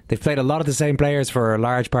fatigue? They've played a lot of the same players for a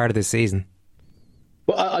large part of this season.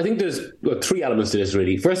 Well, I think there's three elements to this,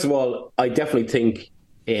 really. First of all, I definitely think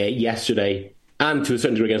yesterday, and to a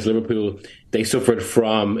certain degree against Liverpool, they suffered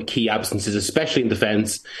from key absences, especially in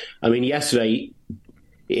defence. I mean, yesterday,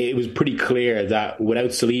 it was pretty clear that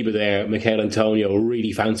without Saliba there, Mikel Antonio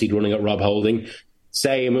really fancied running at Rob Holding.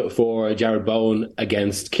 Same for Jared Bowen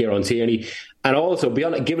against Kieran Tierney. And also,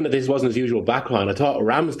 beyond, given that this wasn't his usual backline, I thought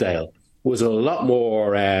Ramsdale was a lot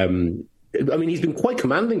more... I mean, he's been quite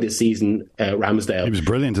commanding this season, Ramsdale. He was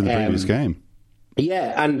brilliant in the previous game.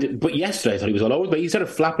 Yeah, but yesterday I thought he was all over. But he started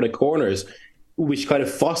flapping at corners, which kind of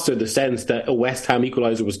fostered the sense that a West Ham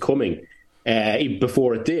equaliser was coming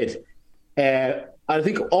before it did. I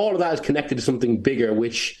think all of that is connected to something bigger,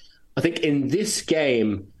 which I think in this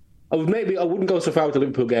game... I wouldn't go so far with the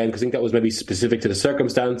Liverpool game because I think that was maybe specific to the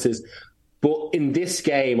circumstances. But in this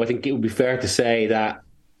game, I think it would be fair to say that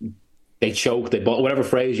they choked, they bought whatever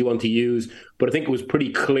phrase you want to use. But I think it was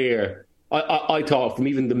pretty clear. I thought from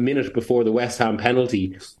even the minute before the West Ham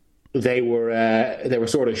penalty, they were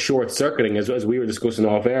sort of short-circuiting, as we were discussing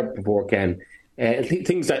off air before, Ken.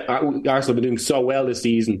 Things that Arsenal have been doing so well this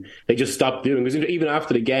season, they just stopped doing. Because even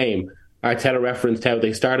after the game, Arteta referenced how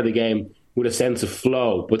they started the game with a sense of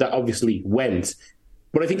flow, but that obviously went.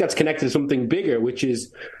 But I think that's connected to something bigger, which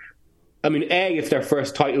is, I mean, it's their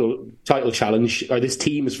first title challenge, or this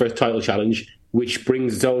team's first title challenge, which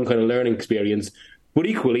brings its own kind of learning experience. But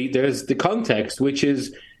equally, there's the context, which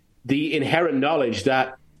is the inherent knowledge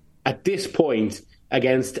that at this point,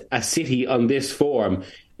 against a City on this form,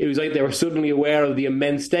 it was like they were suddenly aware of the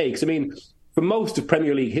immense stakes. I mean, for most of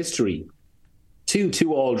Premier League history,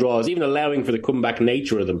 2-2 draws, even allowing for the comeback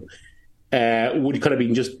nature of them, would kind of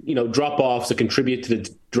be just, drop-offs that contribute to the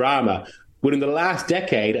drama. But in the last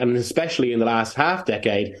decade, and especially in the last half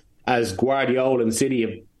decade, as Guardiola and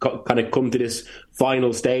City have kind of come to this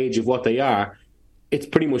final stage of what they are, it's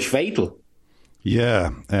pretty much fatal.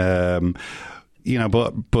 Yeah. But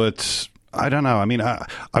I don't know. I mean,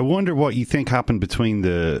 I wonder what you think happened between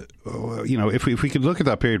the, if we could look at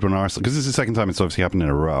that period when Arsenal, because this is the second time it's obviously happened in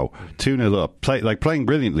a row, 2-0 up, playing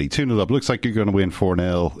brilliantly, 2-0 up, looks like you're going to win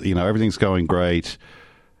 4-0, everything's going great,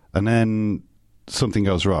 and then something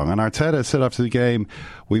goes wrong. And Arteta said after the game,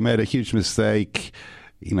 we made a huge mistake,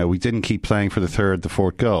 we didn't keep playing for the third, the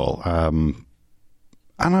fourth goal. And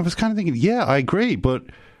I was kind of thinking, yeah, I agree, but...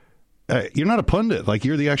 you're not a pundit, like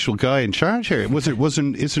you're the actual guy in charge here. Is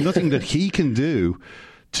there nothing that he can do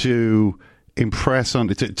to impress on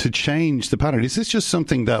to change the pattern? Is this just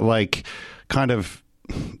something that kind of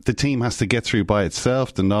the team has to get through by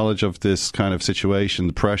itself? The knowledge of this kind of situation,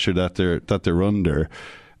 the pressure that they're under,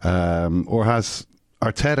 or has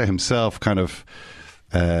Arteta himself kind of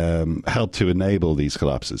helped to enable these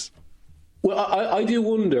collapses? Well, I do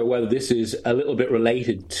wonder whether this is a little bit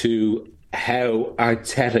related to how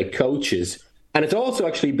Arteta coaches. And it's also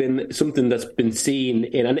actually been something that's been seen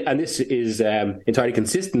in, and this is entirely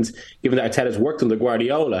consistent given that Arteta's worked under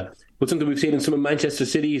Guardiola, but something we've seen in some of Manchester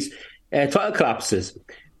City's title collapses,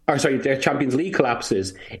 their Champions League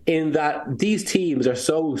collapses, in that these teams are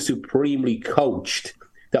so supremely coached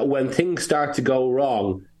that when things start to go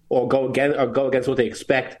wrong or go against what they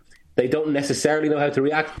expect, they don't necessarily know how to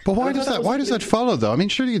react. But why does that follow, though? I mean,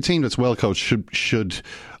 surely a team that's well coached should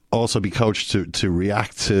also be coached to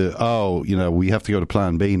react to, we have to go to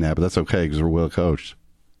plan B now, but that's okay because we're well coached.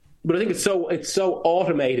 But I think it's so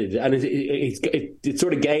automated, and it's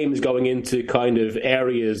sort of games going into kind of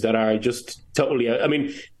areas that are just totally... I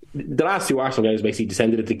mean, the last two Arsenal games basically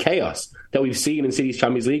descended into chaos that we've seen in City's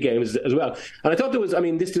Champions League games as well. And I thought this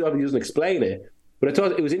obviously doesn't explain it, but I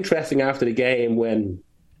thought it was interesting after the game when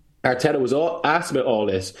Arteta was asked about all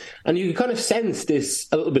this, and you kind of sense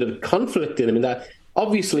a little bit of conflict in him, in that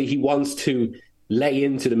obviously he wants to lay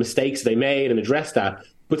into the mistakes they made and address that.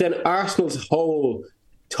 But then Arsenal's whole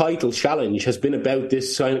title challenge has been about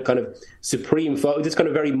this kind of supreme, this kind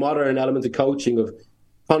of very modern element of coaching of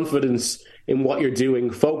confidence in what you're doing,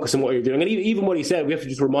 focus on what you're doing. And even what he said, we have to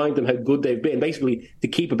just remind them how good they've been, basically to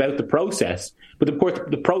keep about the process. But of course,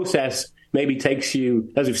 the process maybe takes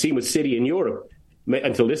you, as we've seen with City in Europe,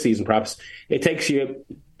 until this season perhaps, it takes you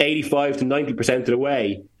 85 to 90% of the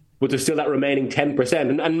way, but there's still that remaining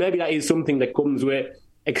 10%. And maybe that is something that comes with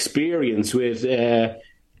experience, with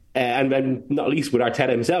and not least with Arteta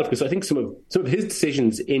himself, because I think some of his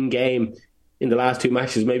decisions in game in the last two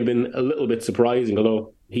matches maybe been a little bit surprising,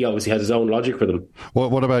 although he obviously has his own logic for them.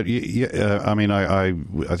 What about, I mean,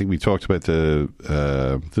 I think we talked about the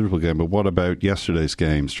Liverpool game, but what about yesterday's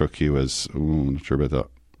game struck you as, I'm not sure about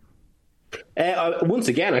that? Once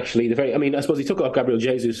again, actually, I suppose he took off Gabriel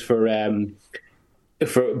Jesus for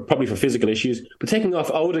physical issues, but taking off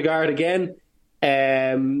Odegaard again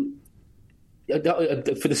for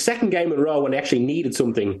the second game in a row when they actually needed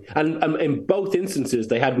something, and in both instances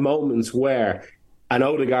they had moments where an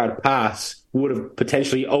Odegaard pass would have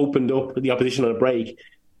potentially opened up the opposition on a break,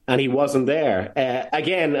 and he wasn't there.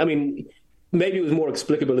 Again, I mean, maybe it was more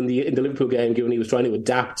explicable in the Liverpool game, given he was trying to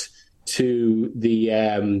adapt to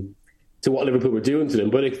to what Liverpool were doing to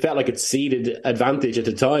them, but it felt like it ceded advantage at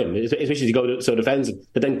the time, especially to go so defensive,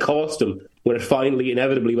 that then cost them when it finally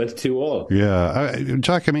inevitably went to 2-2. Yeah,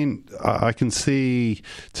 Jack, I mean, I can see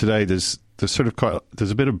today there's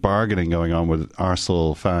a bit of bargaining going on with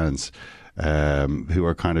Arsenal fans who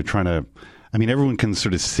are kind of trying to, I mean, everyone can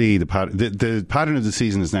sort of see the pattern of the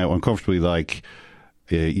season is now uncomfortably like,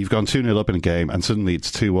 you've gone 2-0 up in a game and suddenly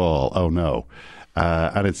it's 2-2. Oh no.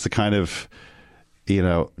 And it's the kind of, you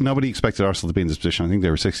know, nobody expected Arsenal to be in this position. I think they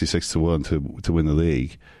were 66-1 to win the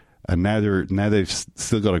league, and now they've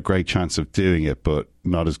still got a great chance of doing it, but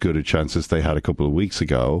not as good a chance as they had a couple of weeks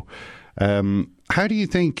ago. How do you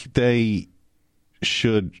think they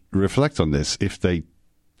should reflect on this if they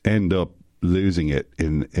end up losing it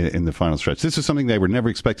in the final stretch? This is something they were never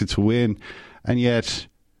expected to win, and yet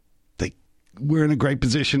we're in a great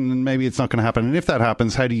position, and maybe it's not going to happen. And if that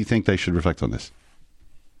happens, how do you think they should reflect on this?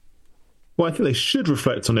 Well, I think they should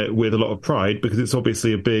reflect on it with a lot of pride, because it's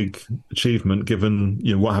obviously a big achievement given,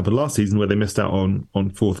 you know, what happened last season where they missed out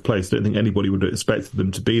on fourth place. I don't think anybody would have expected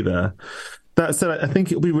them to be there. That said, I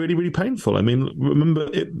think it'll be really, really painful. I mean, remember,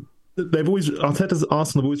 Arteta's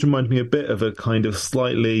Arsenal have always reminded me a bit of a kind of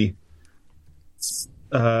slightly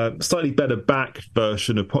better back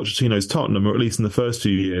version of Pochettino's Tottenham, or at least in the first 2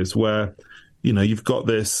 years, where, you know, you've got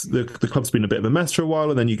this, the club's been a bit of a mess for a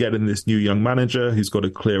while, and then you get in this new young manager who's got a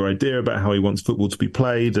clear idea about how he wants football to be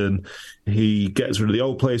played, and he gets rid of the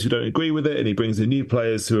old players who don't agree with it, and he brings in new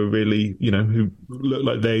players who are really, you know, who look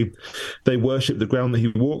like they worship the ground that he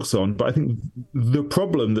walks on. But I think the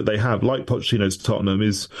problem that they have, like Pochettino's Tottenham,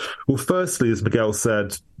 is, well, firstly, as Miguel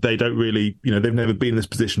said, they don't really, you know, they've never been in this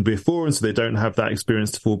position before, and so they don't have that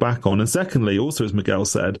experience to fall back on. And secondly, also, as Miguel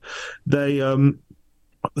said, they're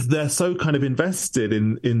so kind of invested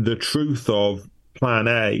in the truth of Plan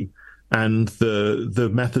A and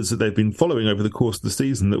the methods that they've been following over the course of the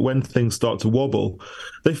season that when things start to wobble,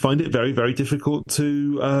 they find it very, very difficult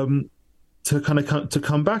to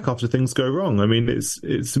come back after things go wrong. I mean,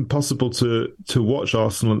 it's impossible to watch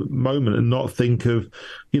Arsenal at the moment and not think of,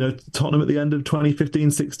 you know, Tottenham at the end of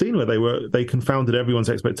 2015-16, where they confounded everyone's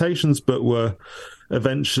expectations, but were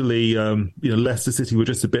eventually, you know, Leicester City were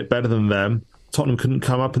just a bit better than them. Tottenham couldn't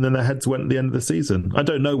come up, and then their heads went at the end of the season. I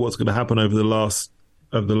don't know what's going to happen over the last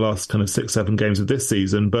kind of 6-7 games of this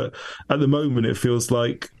season, but at the moment it feels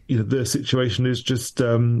like, you know, the situation is just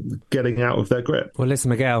getting out of their grip. Well,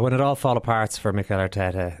 listen, Miguel, when it all falls apart for Mikel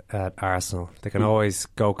Arteta at Arsenal, they can always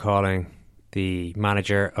go calling the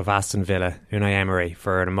manager of Aston Villa, Unai Emery,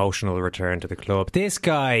 for an emotional return to the club. This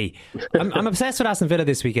guy, I'm obsessed with Aston Villa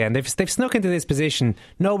this weekend. They've snuck into this position.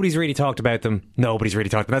 Nobody's really talked about them. That's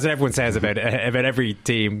what everyone says about every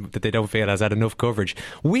team that they don't feel has had enough coverage.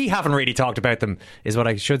 We haven't really talked about them, is what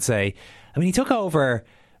I should say. I mean, he took over.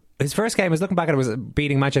 His first game, I was looking back at it, was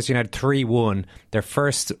beating Manchester United 3-1, their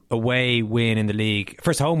first home win in the league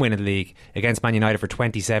against Man United for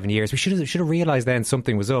 27 years. We should have realised then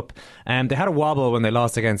something was up. They had a wobble when they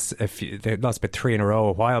lost they lost about 3 in a row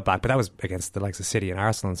a while back, but that was against the likes of City and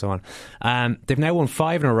Arsenal and so on. They've now won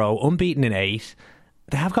 5 in a row, unbeaten in 8.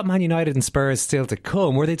 They have got Man United and Spurs still to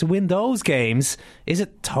come. Were they to win those games, is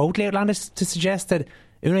it totally outlandish to suggest that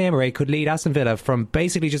Unai Emery could lead Aston Villa from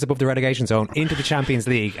basically just above the relegation zone into the Champions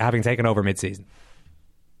League, having taken over mid-season?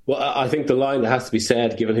 Well, I think the line that has to be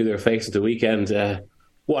said, given who they're facing the weekend,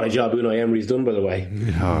 what a job Unai Emery's done, by the way.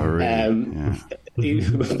 Oh, really?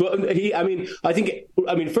 But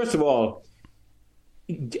first of all,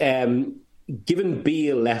 given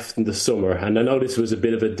Beale left in the summer, and I know this was a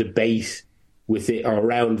bit of a debate with it or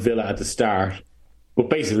around Villa at the start,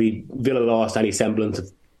 but basically Villa lost any semblance of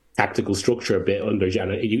tactical structure a bit under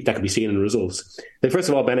Janet. That can be seen in the results. They first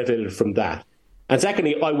of all benefited from that, and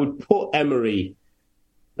secondly, I would put Emery.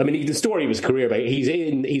 I mean, the story of his career, right?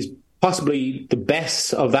 He's possibly the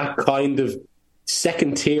best of that kind of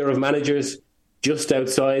second tier of managers, just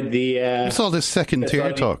outside the. What's all this second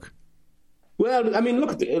tier talk? Well, I mean,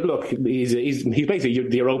 look. He's basically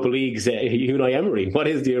the Europa League's Unai Emery. What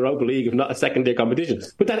is the Europa League if not a second tier competition?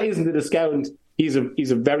 But that isn't a discount. He's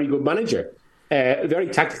a very good manager. Very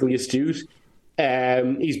tactically astute.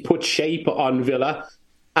 He's put shape on Villa.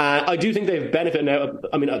 I do think they've benefited now.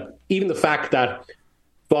 I mean, even the fact that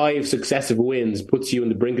 5 successive wins puts you on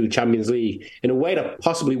the brink of the Champions League in a way that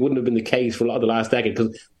possibly wouldn't have been the case for a lot of the last decade.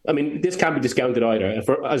 Because, I mean, this can't be discounted either.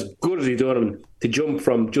 For as good as he's done, to jump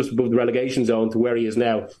from just above the relegation zone to where he is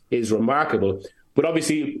now is remarkable. But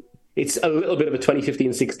obviously, it's a little bit of a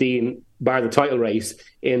 2015-16 bar the title race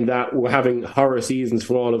in that we're having horror seasons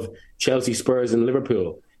for all of Chelsea, Spurs and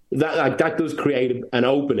Liverpool. That does create an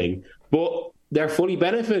opening. But they're fully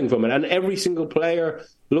benefiting from it. And every single player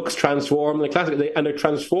looks transformed. And they're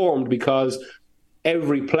transformed because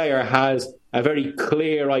every player has a very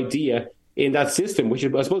clear idea in that system, which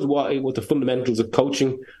is, I suppose, what the fundamentals of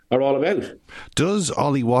coaching are all about. Does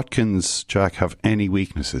Ollie Watkins, Jack, have any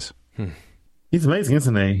weaknesses? He's amazing,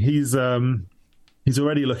 isn't he? He's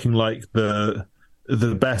already looking like the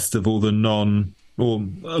best of all the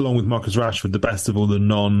along with Marcus Rashford, the best of all the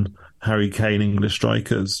non-Harry Kane English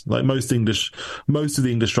strikers. Like most of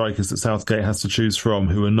the English strikers that Southgate has to choose from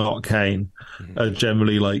who are not Kane are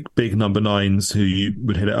generally like big number 9s who you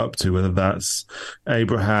would hit it up to, whether that's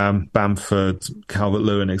Abraham, Bamford,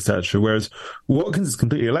 Calvert-Lewin, etc. Whereas Watkins is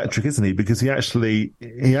completely electric, isn't he? Because he actually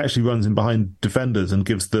runs in behind defenders and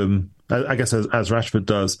gives them, I guess as Rashford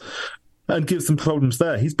does, and gives them problems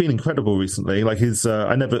there. He's been incredible recently. Like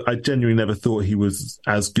I genuinely never thought he was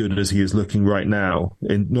as good as he is looking right now.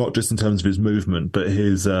 Not just in terms of his movement, but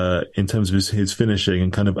in terms of his finishing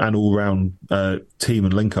and kind of an all-round team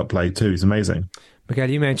and link-up play too. He's amazing. Miguel,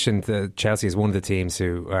 you mentioned that Chelsea is one of the teams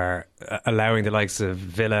who are allowing the likes of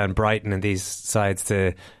Villa and Brighton and these sides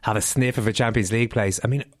to have a sniff of a Champions League place. I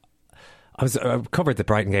mean, I covered the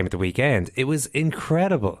Brighton game at the weekend. It was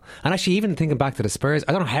incredible. And actually, even thinking back to the Spurs,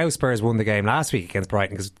 I don't know how Spurs won the game last week against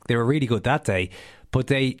Brighton because they were really good that day, but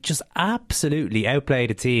they just absolutely outplayed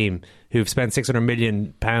a team who've spent £600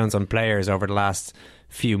 million on players over the last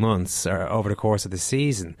few months or over the course of the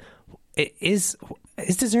season. Is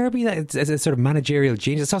De Zerbi as a sort of managerial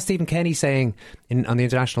genius? I saw Stephen Kenny saying on the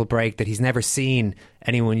international break that he's never seen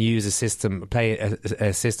anyone use play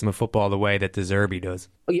a system of football the way that De Zerbi does.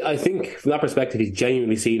 I think from that perspective, he's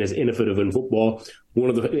genuinely seen as innovative in football. One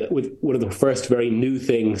of the first very new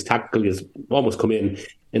things tactically has almost come in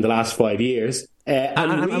the last 5 years.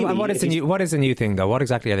 And what is the new thing though? What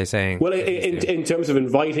exactly are they saying? Well, in terms of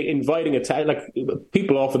inviting attack, like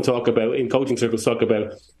people often talk about in coaching circles, talk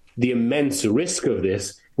about the immense risk of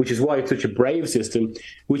this, which is why it's such a brave system,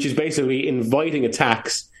 which is basically inviting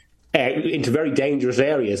attacks into very dangerous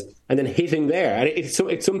areas and then hitting there. And it's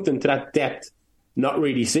something to that depth not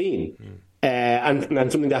really seen.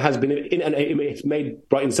 And something that has been and it's made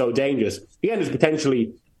Brighton so dangerous. Again, there's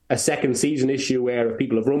potentially a second season issue where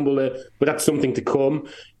people have rumbled it, but that's something to come.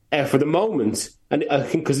 For the moment, and I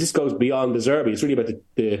think because this goes beyond De Zerbi, it's really about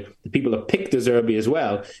the people that pick De Zerbi as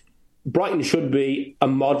well. Brighton should be a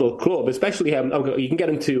model club, especially you can get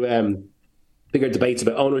into bigger debates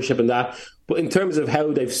about ownership and that, but in terms of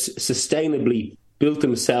how they've sustainably built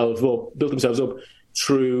themselves up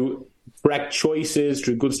through correct choices,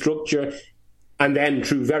 through good structure, and then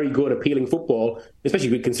through very good, appealing football, especially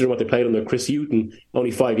if we consider what they played under Chris Hughton only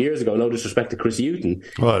 5 years ago. No disrespect to Chris Hughton.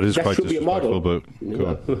 Well, it is that quite should be a model. But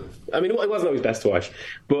I mean, it wasn't always best to watch,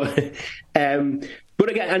 but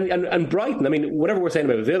again, and Brighton. I mean, whatever we're saying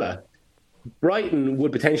about Villa, Brighton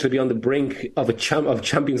would potentially be on the brink of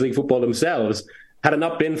Champions League football themselves had it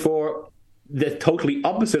not been for the totally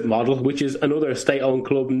opposite model, which is another state-owned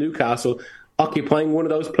club, Newcastle, occupying one of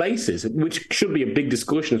those places, which should be a big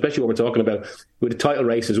discussion, especially what we're talking about with the title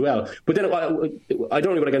race as well. But then I don't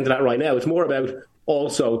really want to get into that right now. It's more about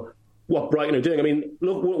also what Brighton are doing. I mean,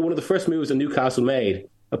 look, one of the first moves that Newcastle made,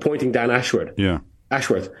 appointing Dan Ashworth. Yeah.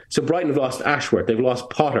 Ashworth. So Brighton have lost Ashworth. They've lost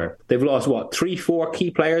Potter. They've lost, 3-4 key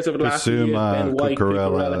players over the last few years? Ben White,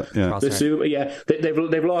 Cucurella.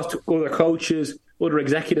 They've lost other coaches, other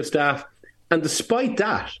executive staff. And despite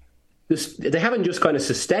that, they haven't just kind of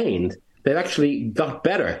sustained. They've actually got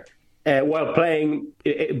better while playing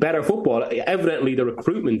better football. Evidently, the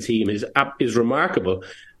recruitment team is remarkable.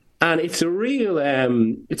 And it's a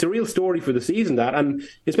real story for the season, that, and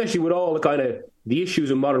especially with all the kind of the issues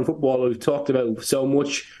in modern football we've talked about so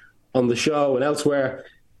much on the show and elsewhere.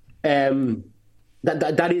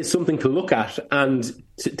 That is something to look at and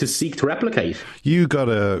to seek to replicate. You got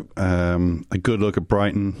a good look at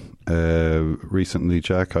Brighton recently,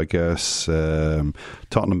 Jack. I guess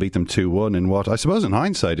Tottenham beat them 2-1 in what I suppose in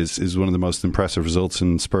hindsight is one of the most impressive results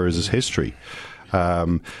in Spurs' history.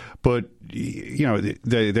 But you know,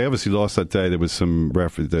 they obviously lost that day. There was some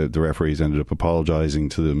the referees ended up apologising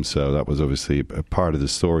to them, so that was obviously a part of the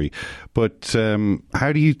story. But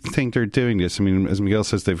how do you think they're doing this? I mean, as Miguel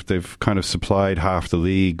says, they've kind of supplied half the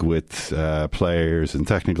league with players and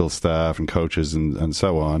technical staff and coaches and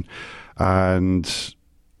so on. And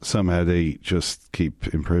somehow they just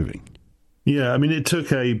keep improving. Yeah, I mean, it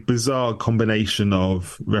took a bizarre combination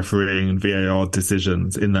of refereeing and VAR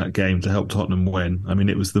decisions in that game to help Tottenham win. I mean,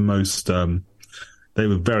 it was the most... they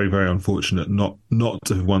were very, very unfortunate not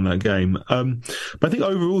to have won that game. But I think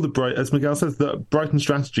overall, as Miguel says, the Brighton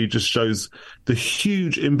strategy just shows the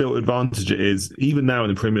huge inbuilt advantage it is, even now in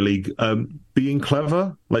the Premier League, being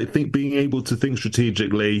clever, being able to think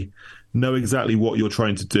strategically, know exactly what you're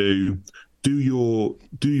trying to do. Do your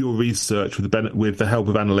research with the help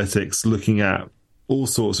of analytics, looking at all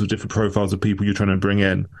sorts of different profiles of people you're trying to bring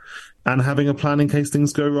in, and having a plan in case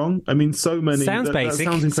things go wrong. I mean, so many... Sounds basic.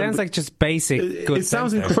 Sounds like just basic. It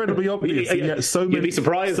sounds incredibly obvious. And yet You'd be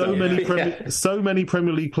surprised. So many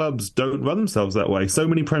Premier League clubs don't run themselves that way. So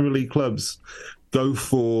many Premier League clubs go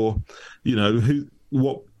for,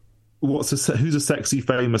 who's a sexy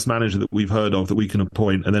famous manager that we've heard of that we can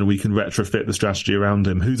appoint, and then we can retrofit the strategy around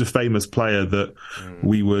him. Who's a famous player that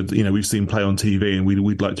we would, we've seen play on TV and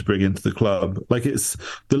we'd like to bring into the club. It's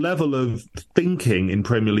the level of thinking in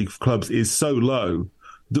Premier League clubs is so low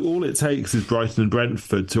that all it takes is Brighton and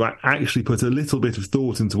Brentford to actually put a little bit of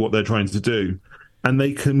thought into what they're trying to do, and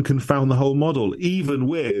they can confound the whole model, even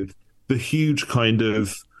with the huge kind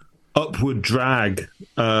of upward drag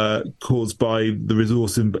caused by the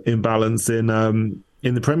resource imbalance in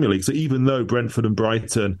the Premier League. So even though Brentford and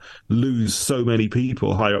Brighton lose so many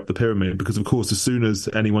people higher up the pyramid, because of course as soon as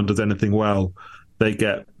anyone does anything well, they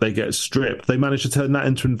get stripped, they manage to turn that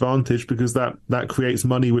into an advantage because that creates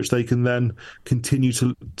money which they can then continue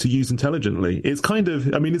to use intelligently. It's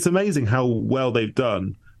it's amazing how well they've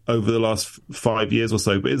done over the last 5 years or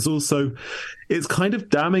so, but it's kind of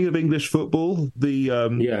damning of English football.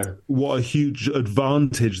 What a huge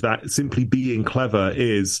advantage that simply being clever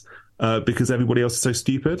is, because everybody else is so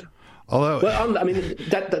stupid.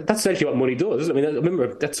 That's essentially what money does. I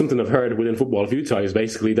remember that's something I've heard within football a few times,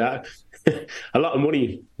 basically, that a lot of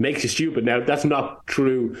money makes you stupid. Now, that's not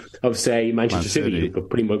true of, say, Manchester City, but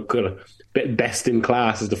pretty much kind of best in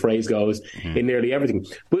class, as the phrase goes, in nearly everything.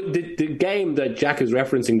 But the game that Jack is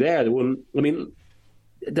referencing there,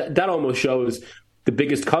 that almost shows the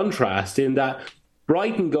biggest contrast in that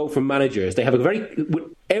Brighton go for managers. They have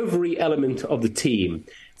with every element of the team,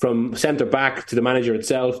 from centre-back to the manager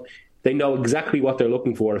itself, they know exactly what they're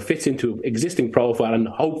looking for. It fits into existing profile and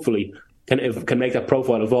hopefully can make that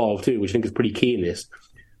profile evolve too, which I think is pretty key in this.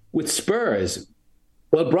 With Spurs,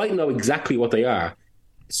 Brighton know exactly what they are.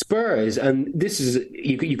 Spurs, and this is,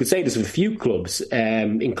 you could say this of a few clubs,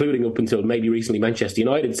 including up until maybe recently Manchester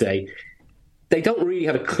United, say, they don't really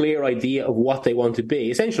have a clear idea of what they want to be.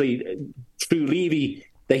 Essentially, through Levy,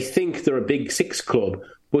 they think they're a big six club,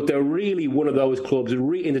 but they're really one of those clubs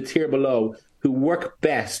in the tier below who work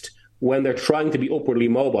best when they're trying to be upwardly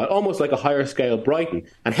mobile, almost like a higher scale Brighton.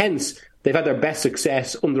 And hence, they've had their best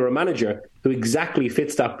success under a manager who exactly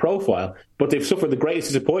fits that profile. But they've suffered the greatest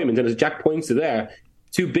disappointment, and as Jack points to there,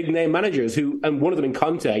 two big name managers and one of them in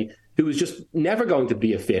Conte, who was just never going to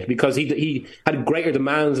be a fit because he had greater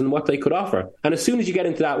demands than what they could offer. And as soon as you get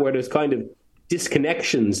into that where there's kind of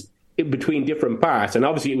disconnections in between different parts, and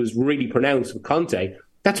obviously it was really pronounced with Conte,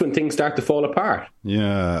 that's when things start to fall apart.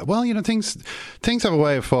 Yeah, well, things have a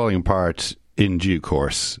way of falling apart in due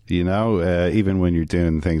course. Even when you're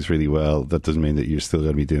doing things really well, that doesn't mean that you're still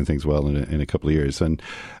going to be doing things well in a couple of years. And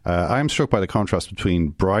I'm struck by the contrast between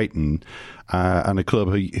Brighton and a club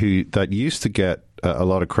who that used to get a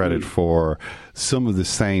lot of credit for some of the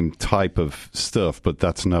same type of stuff, but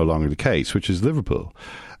that's no longer the case, which is Liverpool.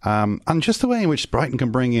 And just the way in which Brighton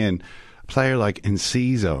can bring in a player like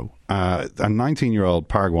Enciso, a 19-year-old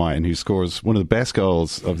Paraguayan who scores one of the best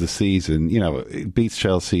goals of the season, beats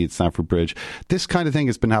Chelsea at Stamford Bridge. This kind of thing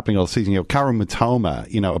has been happening all season. Kaoru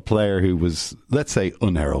Mitoma, a player who was, let's say,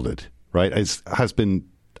 unheralded, right, has been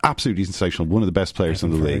absolutely sensational, one of the best players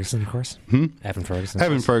in the league. Of course. Evan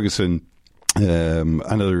Ferguson.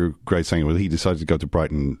 Another great signing. Well, he decided to go to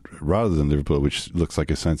Brighton rather than Liverpool, which looks like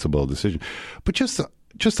a sensible decision. But just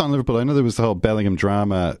on Liverpool, I know there was the whole Bellingham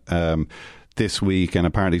drama this week, and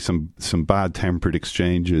apparently some bad-tempered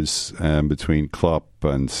exchanges between Klopp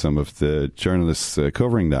and some of the journalists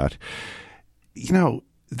covering that.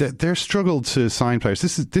 Their struggle to sign players.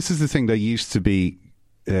 This is the thing they used to be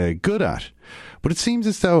good at, but it seems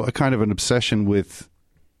as though a kind of an obsession with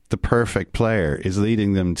the perfect player is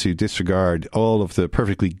leading them to disregard all of the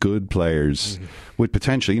perfectly good players with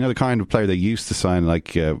potential. The kind of player they used to sign, like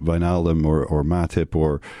Wijnaldum or Matip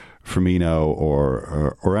or Firmino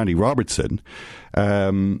or Andy Robertson.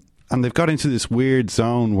 And And they've got into this weird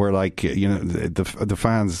zone where, like, you know, the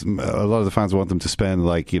fans, a lot of the fans want them to spend,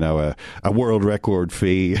 like, you know, a world record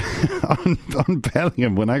fee on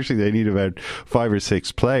Bellingham when actually they need about 5 or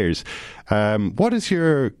 6 players. What is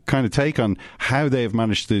your kind of take on how they've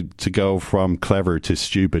managed to go from clever to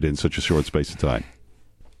stupid in such a short space of time?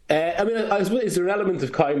 I mean, I suppose it's an element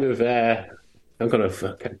of kind of, I'm going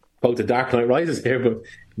to quote The Dark Knight Rises here, but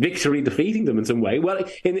victory defeating them in some way. Well,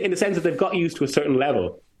 in the sense that they've got used to a certain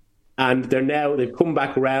level. And they've come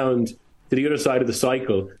back around to the other side of the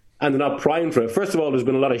cycle, and they're not primed for it. First of all, there's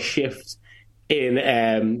been a lot of shifts in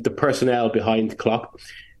the personnel behind Klopp.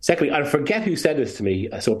 Secondly, I forget who said this to me,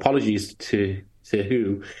 so apologies to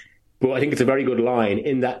who, but I think it's a very good line,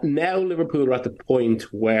 in that now Liverpool are at the point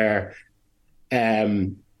where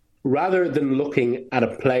rather than looking at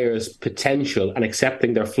a player's potential and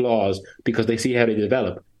accepting their flaws because they see how they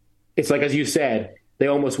develop, it's like, as you said, they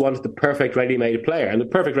almost wanted the perfect ready-made player. And the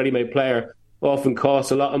perfect ready-made player often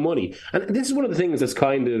costs a lot of money. And this is one of the things that's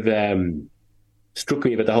kind of struck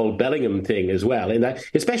me about the whole Bellingham thing as well. In that,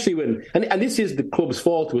 especially when, and this is the club's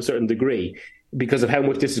fault to a certain degree, because of how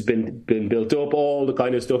much this has been built up, all the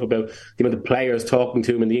kind of stuff about the players talking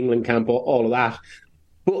to him in the England camp, all of that.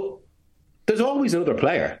 But there's always another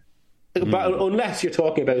player. But unless you're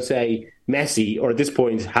talking about, say, Messi, or at this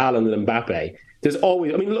point, Haaland and Mbappe, there's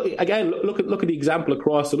always, I mean, look at the example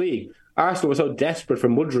across the league. Arsenal were so desperate for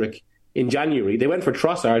Mudryk in January. They went for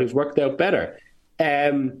Trossard, who's worked out better.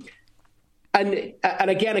 And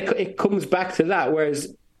again, it comes back to that,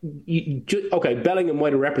 whereas, Bellingham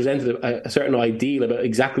might have represented a certain ideal about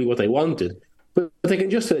exactly what they wanted, but they can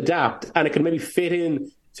just adapt, and it can maybe fit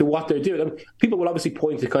in to what they're doing. I mean, people will obviously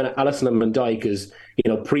point to kind of Alisson and Van Dijk as,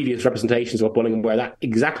 previous representations of what Bellingham were, that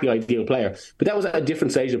exactly ideal player. But that was at a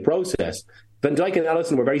different stage of the process. Van Dijk and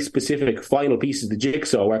Alisson were very specific final pieces of the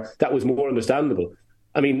jigsaw where that was more understandable.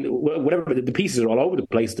 I mean, whatever, the pieces are all over the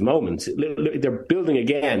place at the moment. They're building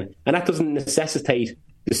again, and that doesn't necessitate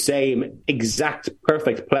the same exact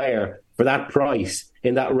perfect player for that price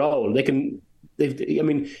in that role. In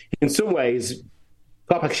some ways,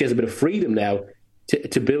 Klopp actually has a bit of freedom now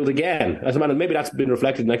to build again. As a matter, maybe that's been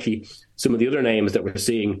reflected in actually some of the other names that we're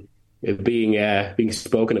seeing being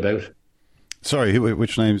spoken about. Sorry,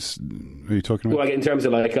 which names are you talking about? Well, in terms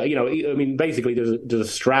of basically there's a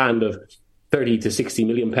strand of 30 to 60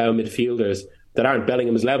 million pound midfielders that aren't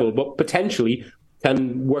Bellingham's level, but potentially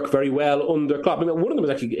can work very well under Klopp. I mean, one of them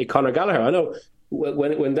was actually Conor Gallagher. I know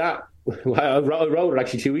when that, I wrote it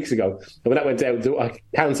actually 2 weeks ago, and when that went out, I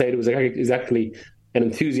can't say it was exactly an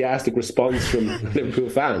enthusiastic response from Liverpool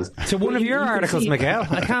fans. To one of your articles, Miguel.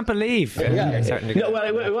 I can't believe. No,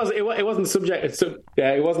 well, it wasn't the subject.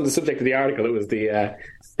 It wasn't the subject of the article. It was the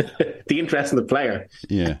interest in the player.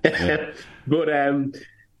 Yeah.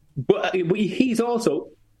 But he's also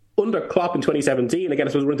under Klopp in 2017. Again,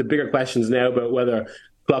 I suppose we're into bigger questions now about whether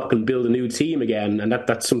Klopp can build a new team again, and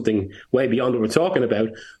that's something way beyond what we're talking about.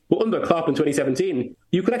 But under Klopp in 2017,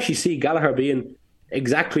 you could actually see Gallagher being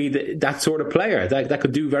exactly that sort of player that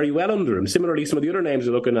could do very well under him. Similarly, some of the other names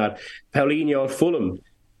we're looking at, Paulinho at Fulham,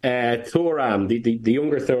 Thuram, the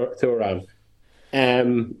younger Thuram.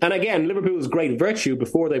 And again, Liverpool's great virtue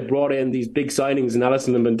before they brought in these big signings in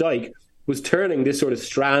Alisson and Van Dijk was turning this sort of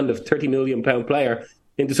strand of £30 million player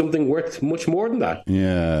into something worth much more than that.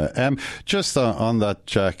 Yeah. Just on that,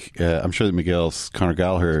 Jack, I'm sure that Miguel's Conor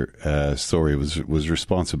Gallagher story was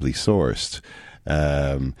responsibly sourced.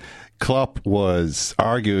 Klopp was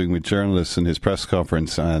arguing with journalists in his press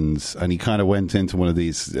conference, and he kind of went into one of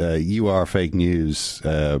these "you are fake news"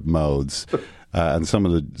 modes, and some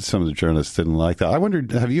of the journalists didn't like that. I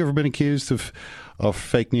wondered, have you ever been accused of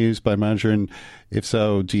fake news by a manager, and if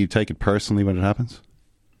so, do you take it personally when it happens?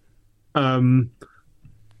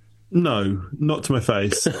 No, not to my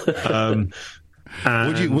face.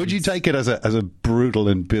 Would you take it as a brutal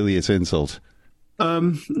and bilious insult?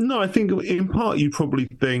 No, I think in part you probably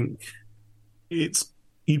think it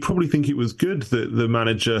was good that the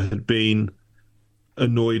manager had been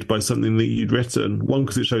annoyed by something that you'd written. One,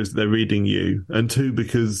 because it shows that they're reading you, and two,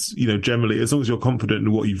 because generally, as long as you're confident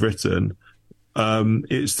in what you've written,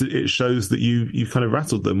 it shows that you kind of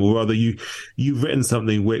rattled them, or rather you've written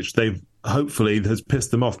something which they've hopefully has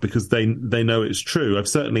pissed them off because they know it's true. I've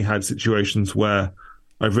certainly had situations where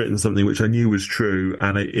I've written something which I knew was true,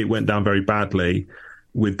 and it went down very badly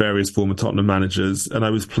with various former Tottenham managers. And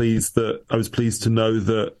I was pleased to know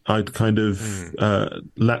that I'd kind of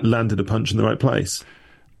landed a punch in the right place.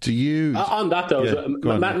 Do you... on that, though,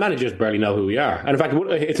 managers barely know who we are. And in fact,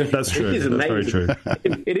 that's true. It is amazing. That's very true.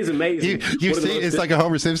 It is amazing. You've seen, it's like a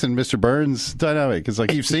Homer Simpson, Mr. Burns dynamic. It's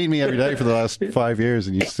like you've seen me every day for the last 5 years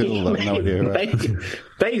and you still have no idea who I am.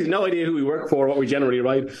 They have no idea who we work for, what we generally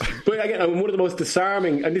write. But again, one of the most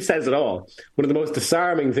disarming, and this says it all, one of the most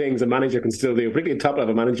disarming things a manager can still do, particularly a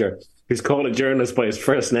top-level manager, is call a journalist by his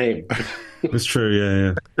first name. It's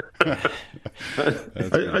true, yeah.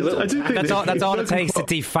 I do think that's all it takes to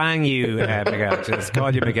defang you, Miguel. Just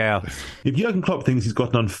call you Miguel. If Jurgen Klopp thinks he's got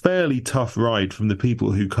an unfairly tough ride from the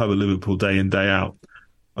people who cover Liverpool day in, day out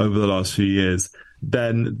over the last few years,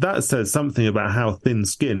 then that says something about how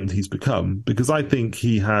thin-skinned he's become. Because I think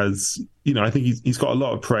he has, I think he's got a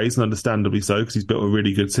lot of praise, and understandably so, because he's built a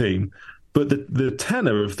really good team. But the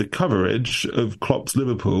tenor of the coverage of Klopp's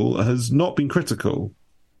Liverpool has not been critical.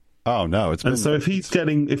 Oh no! And so for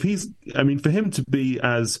him to be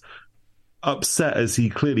as upset as he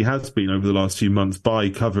clearly has been over the last few months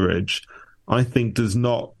by coverage, I think does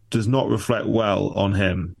not reflect well on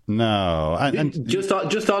him. No, and just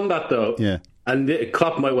on that though, yeah. And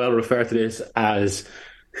Klopp might well refer to this as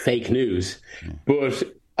fake news, but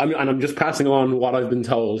I'm just passing on what I've been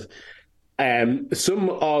told. Some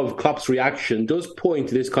of Klopp's reaction does point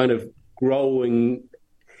to this kind of growing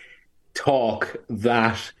talk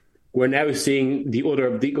that we're now seeing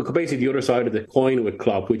basically the other side of the coin with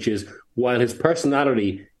Klopp, which is while his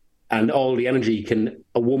personality and all the energy can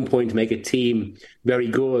at one point make a team very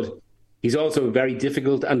good, he's also very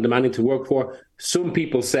difficult and demanding to work for. Some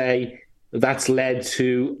people say that's led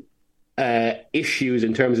to issues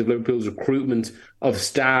in terms of Liverpool's recruitment of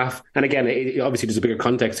staff. And again, obviously there's a bigger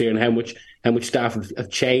context here in how much staff have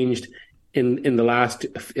changed in the last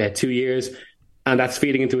 2 years. And that's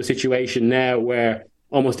feeding into a situation now where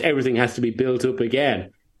almost everything has to be built up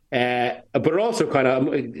again. But it's also kind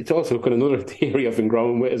of another theory I've been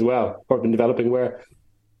growing with as well, or been developing, where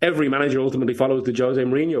every manager ultimately follows the Jose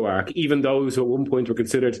Mourinho arc, even those who at one point were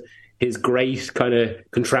considered his great kind of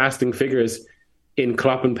contrasting figures in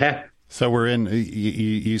Klopp and Pep. So we're in.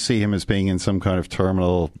 You see him as being in some kind of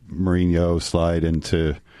terminal Mourinho slide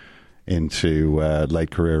into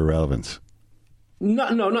late career irrelevance.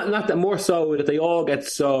 Not that. More so that they all get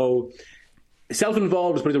so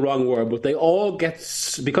self-involved is probably the wrong word, but they all get,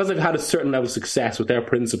 because they've had a certain level of success with their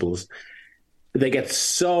principles, they get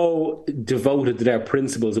so devoted to their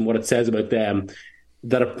principles and what it says about them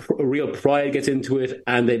that a real pride gets into it,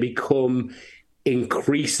 and they become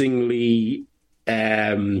increasingly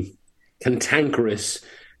cantankerous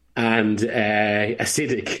and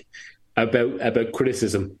acidic about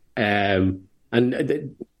criticism. And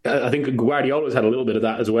I think Guardiola's had a little bit of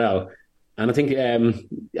that as well. And I think, and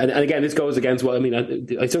again, this goes against what,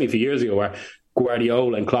 it's only a few years ago where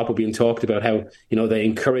Guardiola and Klopp were being talked about how, they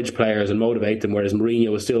encourage players and motivate them, whereas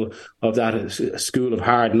Mourinho was still of that school of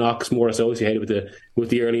hard knocks, more associated with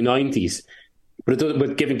the early 90s.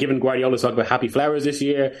 But given Guardiola's talk about happy flowers this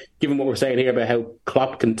year, given what we're saying here about how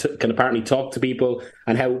Klopp can apparently talk to people,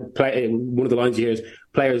 and how one of the lines you hear is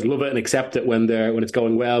players love it and accept it when it's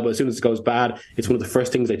going well, but as soon as it goes bad, it's one of the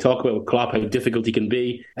first things they talk about with Klopp, how difficult he can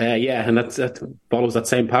be. And that follows that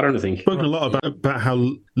same pattern, I think. Spoken a lot about how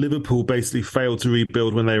Liverpool basically failed to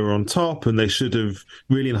rebuild when they were on top, and they should have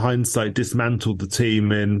really, in hindsight, dismantled the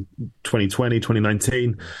team in 2020,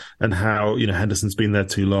 2019, and how Henderson's been there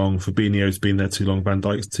too long, Fabinho's been there too long, Van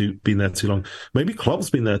Dijk's been there too long. Maybe Klopp's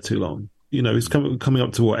been there too long. He's coming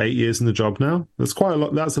up to 8 years in the job now. That's quite a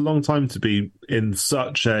lot. That's a long time to be in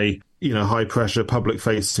such a high pressure, public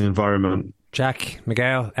facing environment. Jack,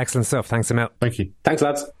 Miguel, excellent stuff. Thanks a lot. Thank you. Thanks,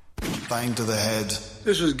 lads. Bang to the head.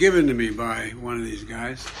 This was given to me by one of these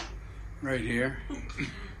guys right here.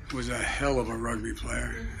 Was a hell of a rugby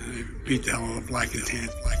player. And they beat the hell out of Black and Tan.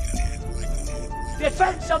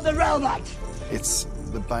 Defense of the railway. It's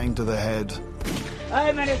the bang to the head.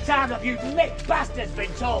 How many times have you Mick bastards been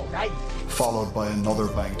told, eh? Followed by another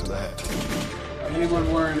bang to the head.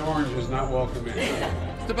 Anyone wearing orange is not welcome in.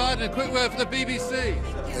 Mr. Biden, a quick word for the BBC.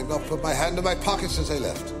 I've not put my hand in my pocket since I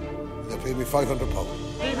left. They paid me £500.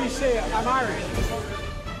 BBC, I'm Irish.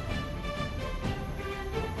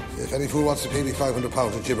 If any fool wants to pay me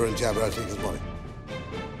 £500 to gibber and jabber, I'll take his money.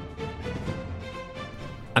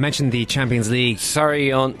 I mentioned the Champions League.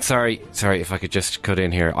 Sorry, if I could just cut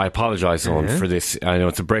in here. I apologise, Owen, for this. I know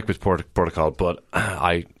it's a break with protocol, but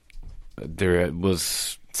there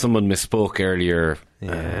was someone misspoke earlier,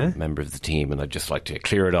 member of the team, and I'd just like to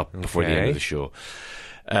clear it up before the end of the show.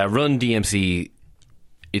 Run DMC,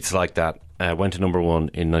 it's like that. went to number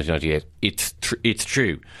 1 in 1998. It's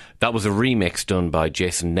true. That was a remix done by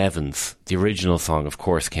Jason Nevins. The original song, of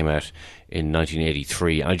course, came out in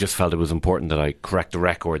 1983. I just felt it was important that I correct the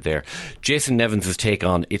record there. Jason Nevins' take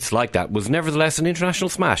on It's Like That was nevertheless an international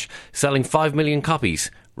smash, selling 5 million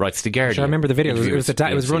copies. Writes The Guardian. Sure, I remember the video.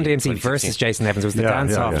 It was Run DMC versus Jason Evans. It was the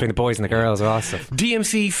dance-off between the boys and the girls. Awesome.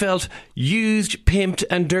 DMC felt used, pimped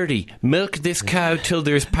and dirty. Milk this cow till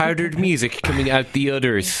there's powdered music coming out the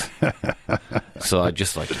udders. So I'd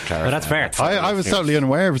just like to clarify. Well, that's fair. I was totally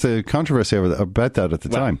unaware of the controversy about that at the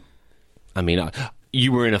time. I mean,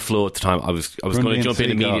 you were in a flow at the time. I was going to jump in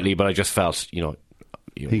immediately, but I just felt,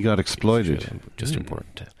 he got exploited. Just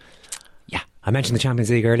important to... I mentioned the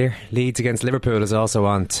Champions League earlier. Leeds against Liverpool is also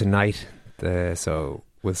on tonight. So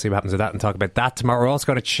we'll see what happens with that and talk about that tomorrow. We're also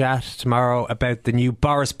going to chat tomorrow about the new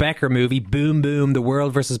Boris Becker movie, Boom Boom, The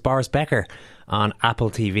World versus Boris Becker, on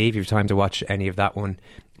Apple TV. If you have time to watch any of that one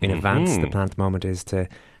in advance, the plan at the moment is to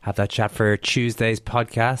have that chat for Tuesday's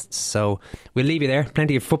podcasts. So we'll leave you there.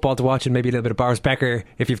 Plenty of football to watch and maybe a little bit of Boris Becker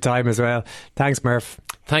if you have time as well. Thanks, Murph.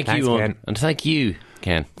 Thanks, you, Ken. And thank you,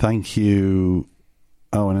 Ken. Thank you.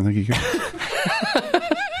 Oh, and I thank you.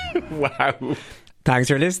 Wow. Thanks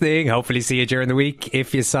for listening. Hopefully see you during the week.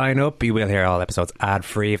 If you sign up, you will hear all episodes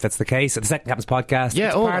ad-free if that's the case. The Second Captain's podcast,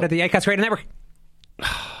 it's part of the Acast Radio Network.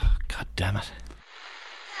 God damn it.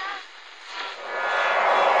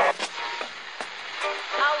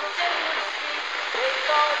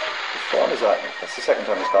 What time is that? That's the second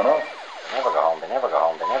time it's gone off. They never go home, they never go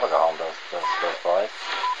home, they never go home, those boys.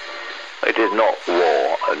 It is not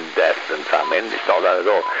war and death and famine. It's not that at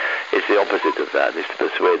all. It's the opposite of that. It's to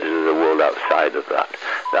persuade us of the world outside of that.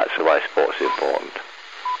 That's why sport's important.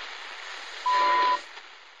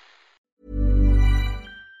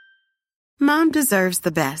 Mom deserves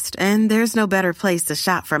the best, and there's no better place to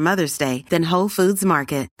shop for Mother's Day than Whole Foods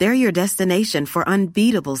Market. They're your destination for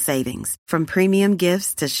unbeatable savings, from premium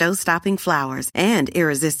gifts to show-stopping flowers and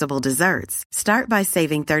irresistible desserts. Start by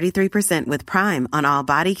saving 33% with Prime on all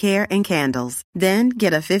body care and candles. Then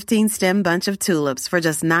get a 15-stem bunch of tulips for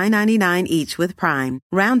just $9.99 each with Prime.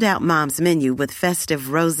 Round out Mom's menu with festive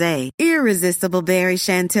rosé, irresistible berry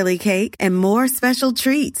chantilly cake, and more special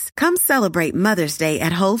treats. Come celebrate Mother's Day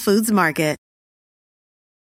at Whole Foods Market.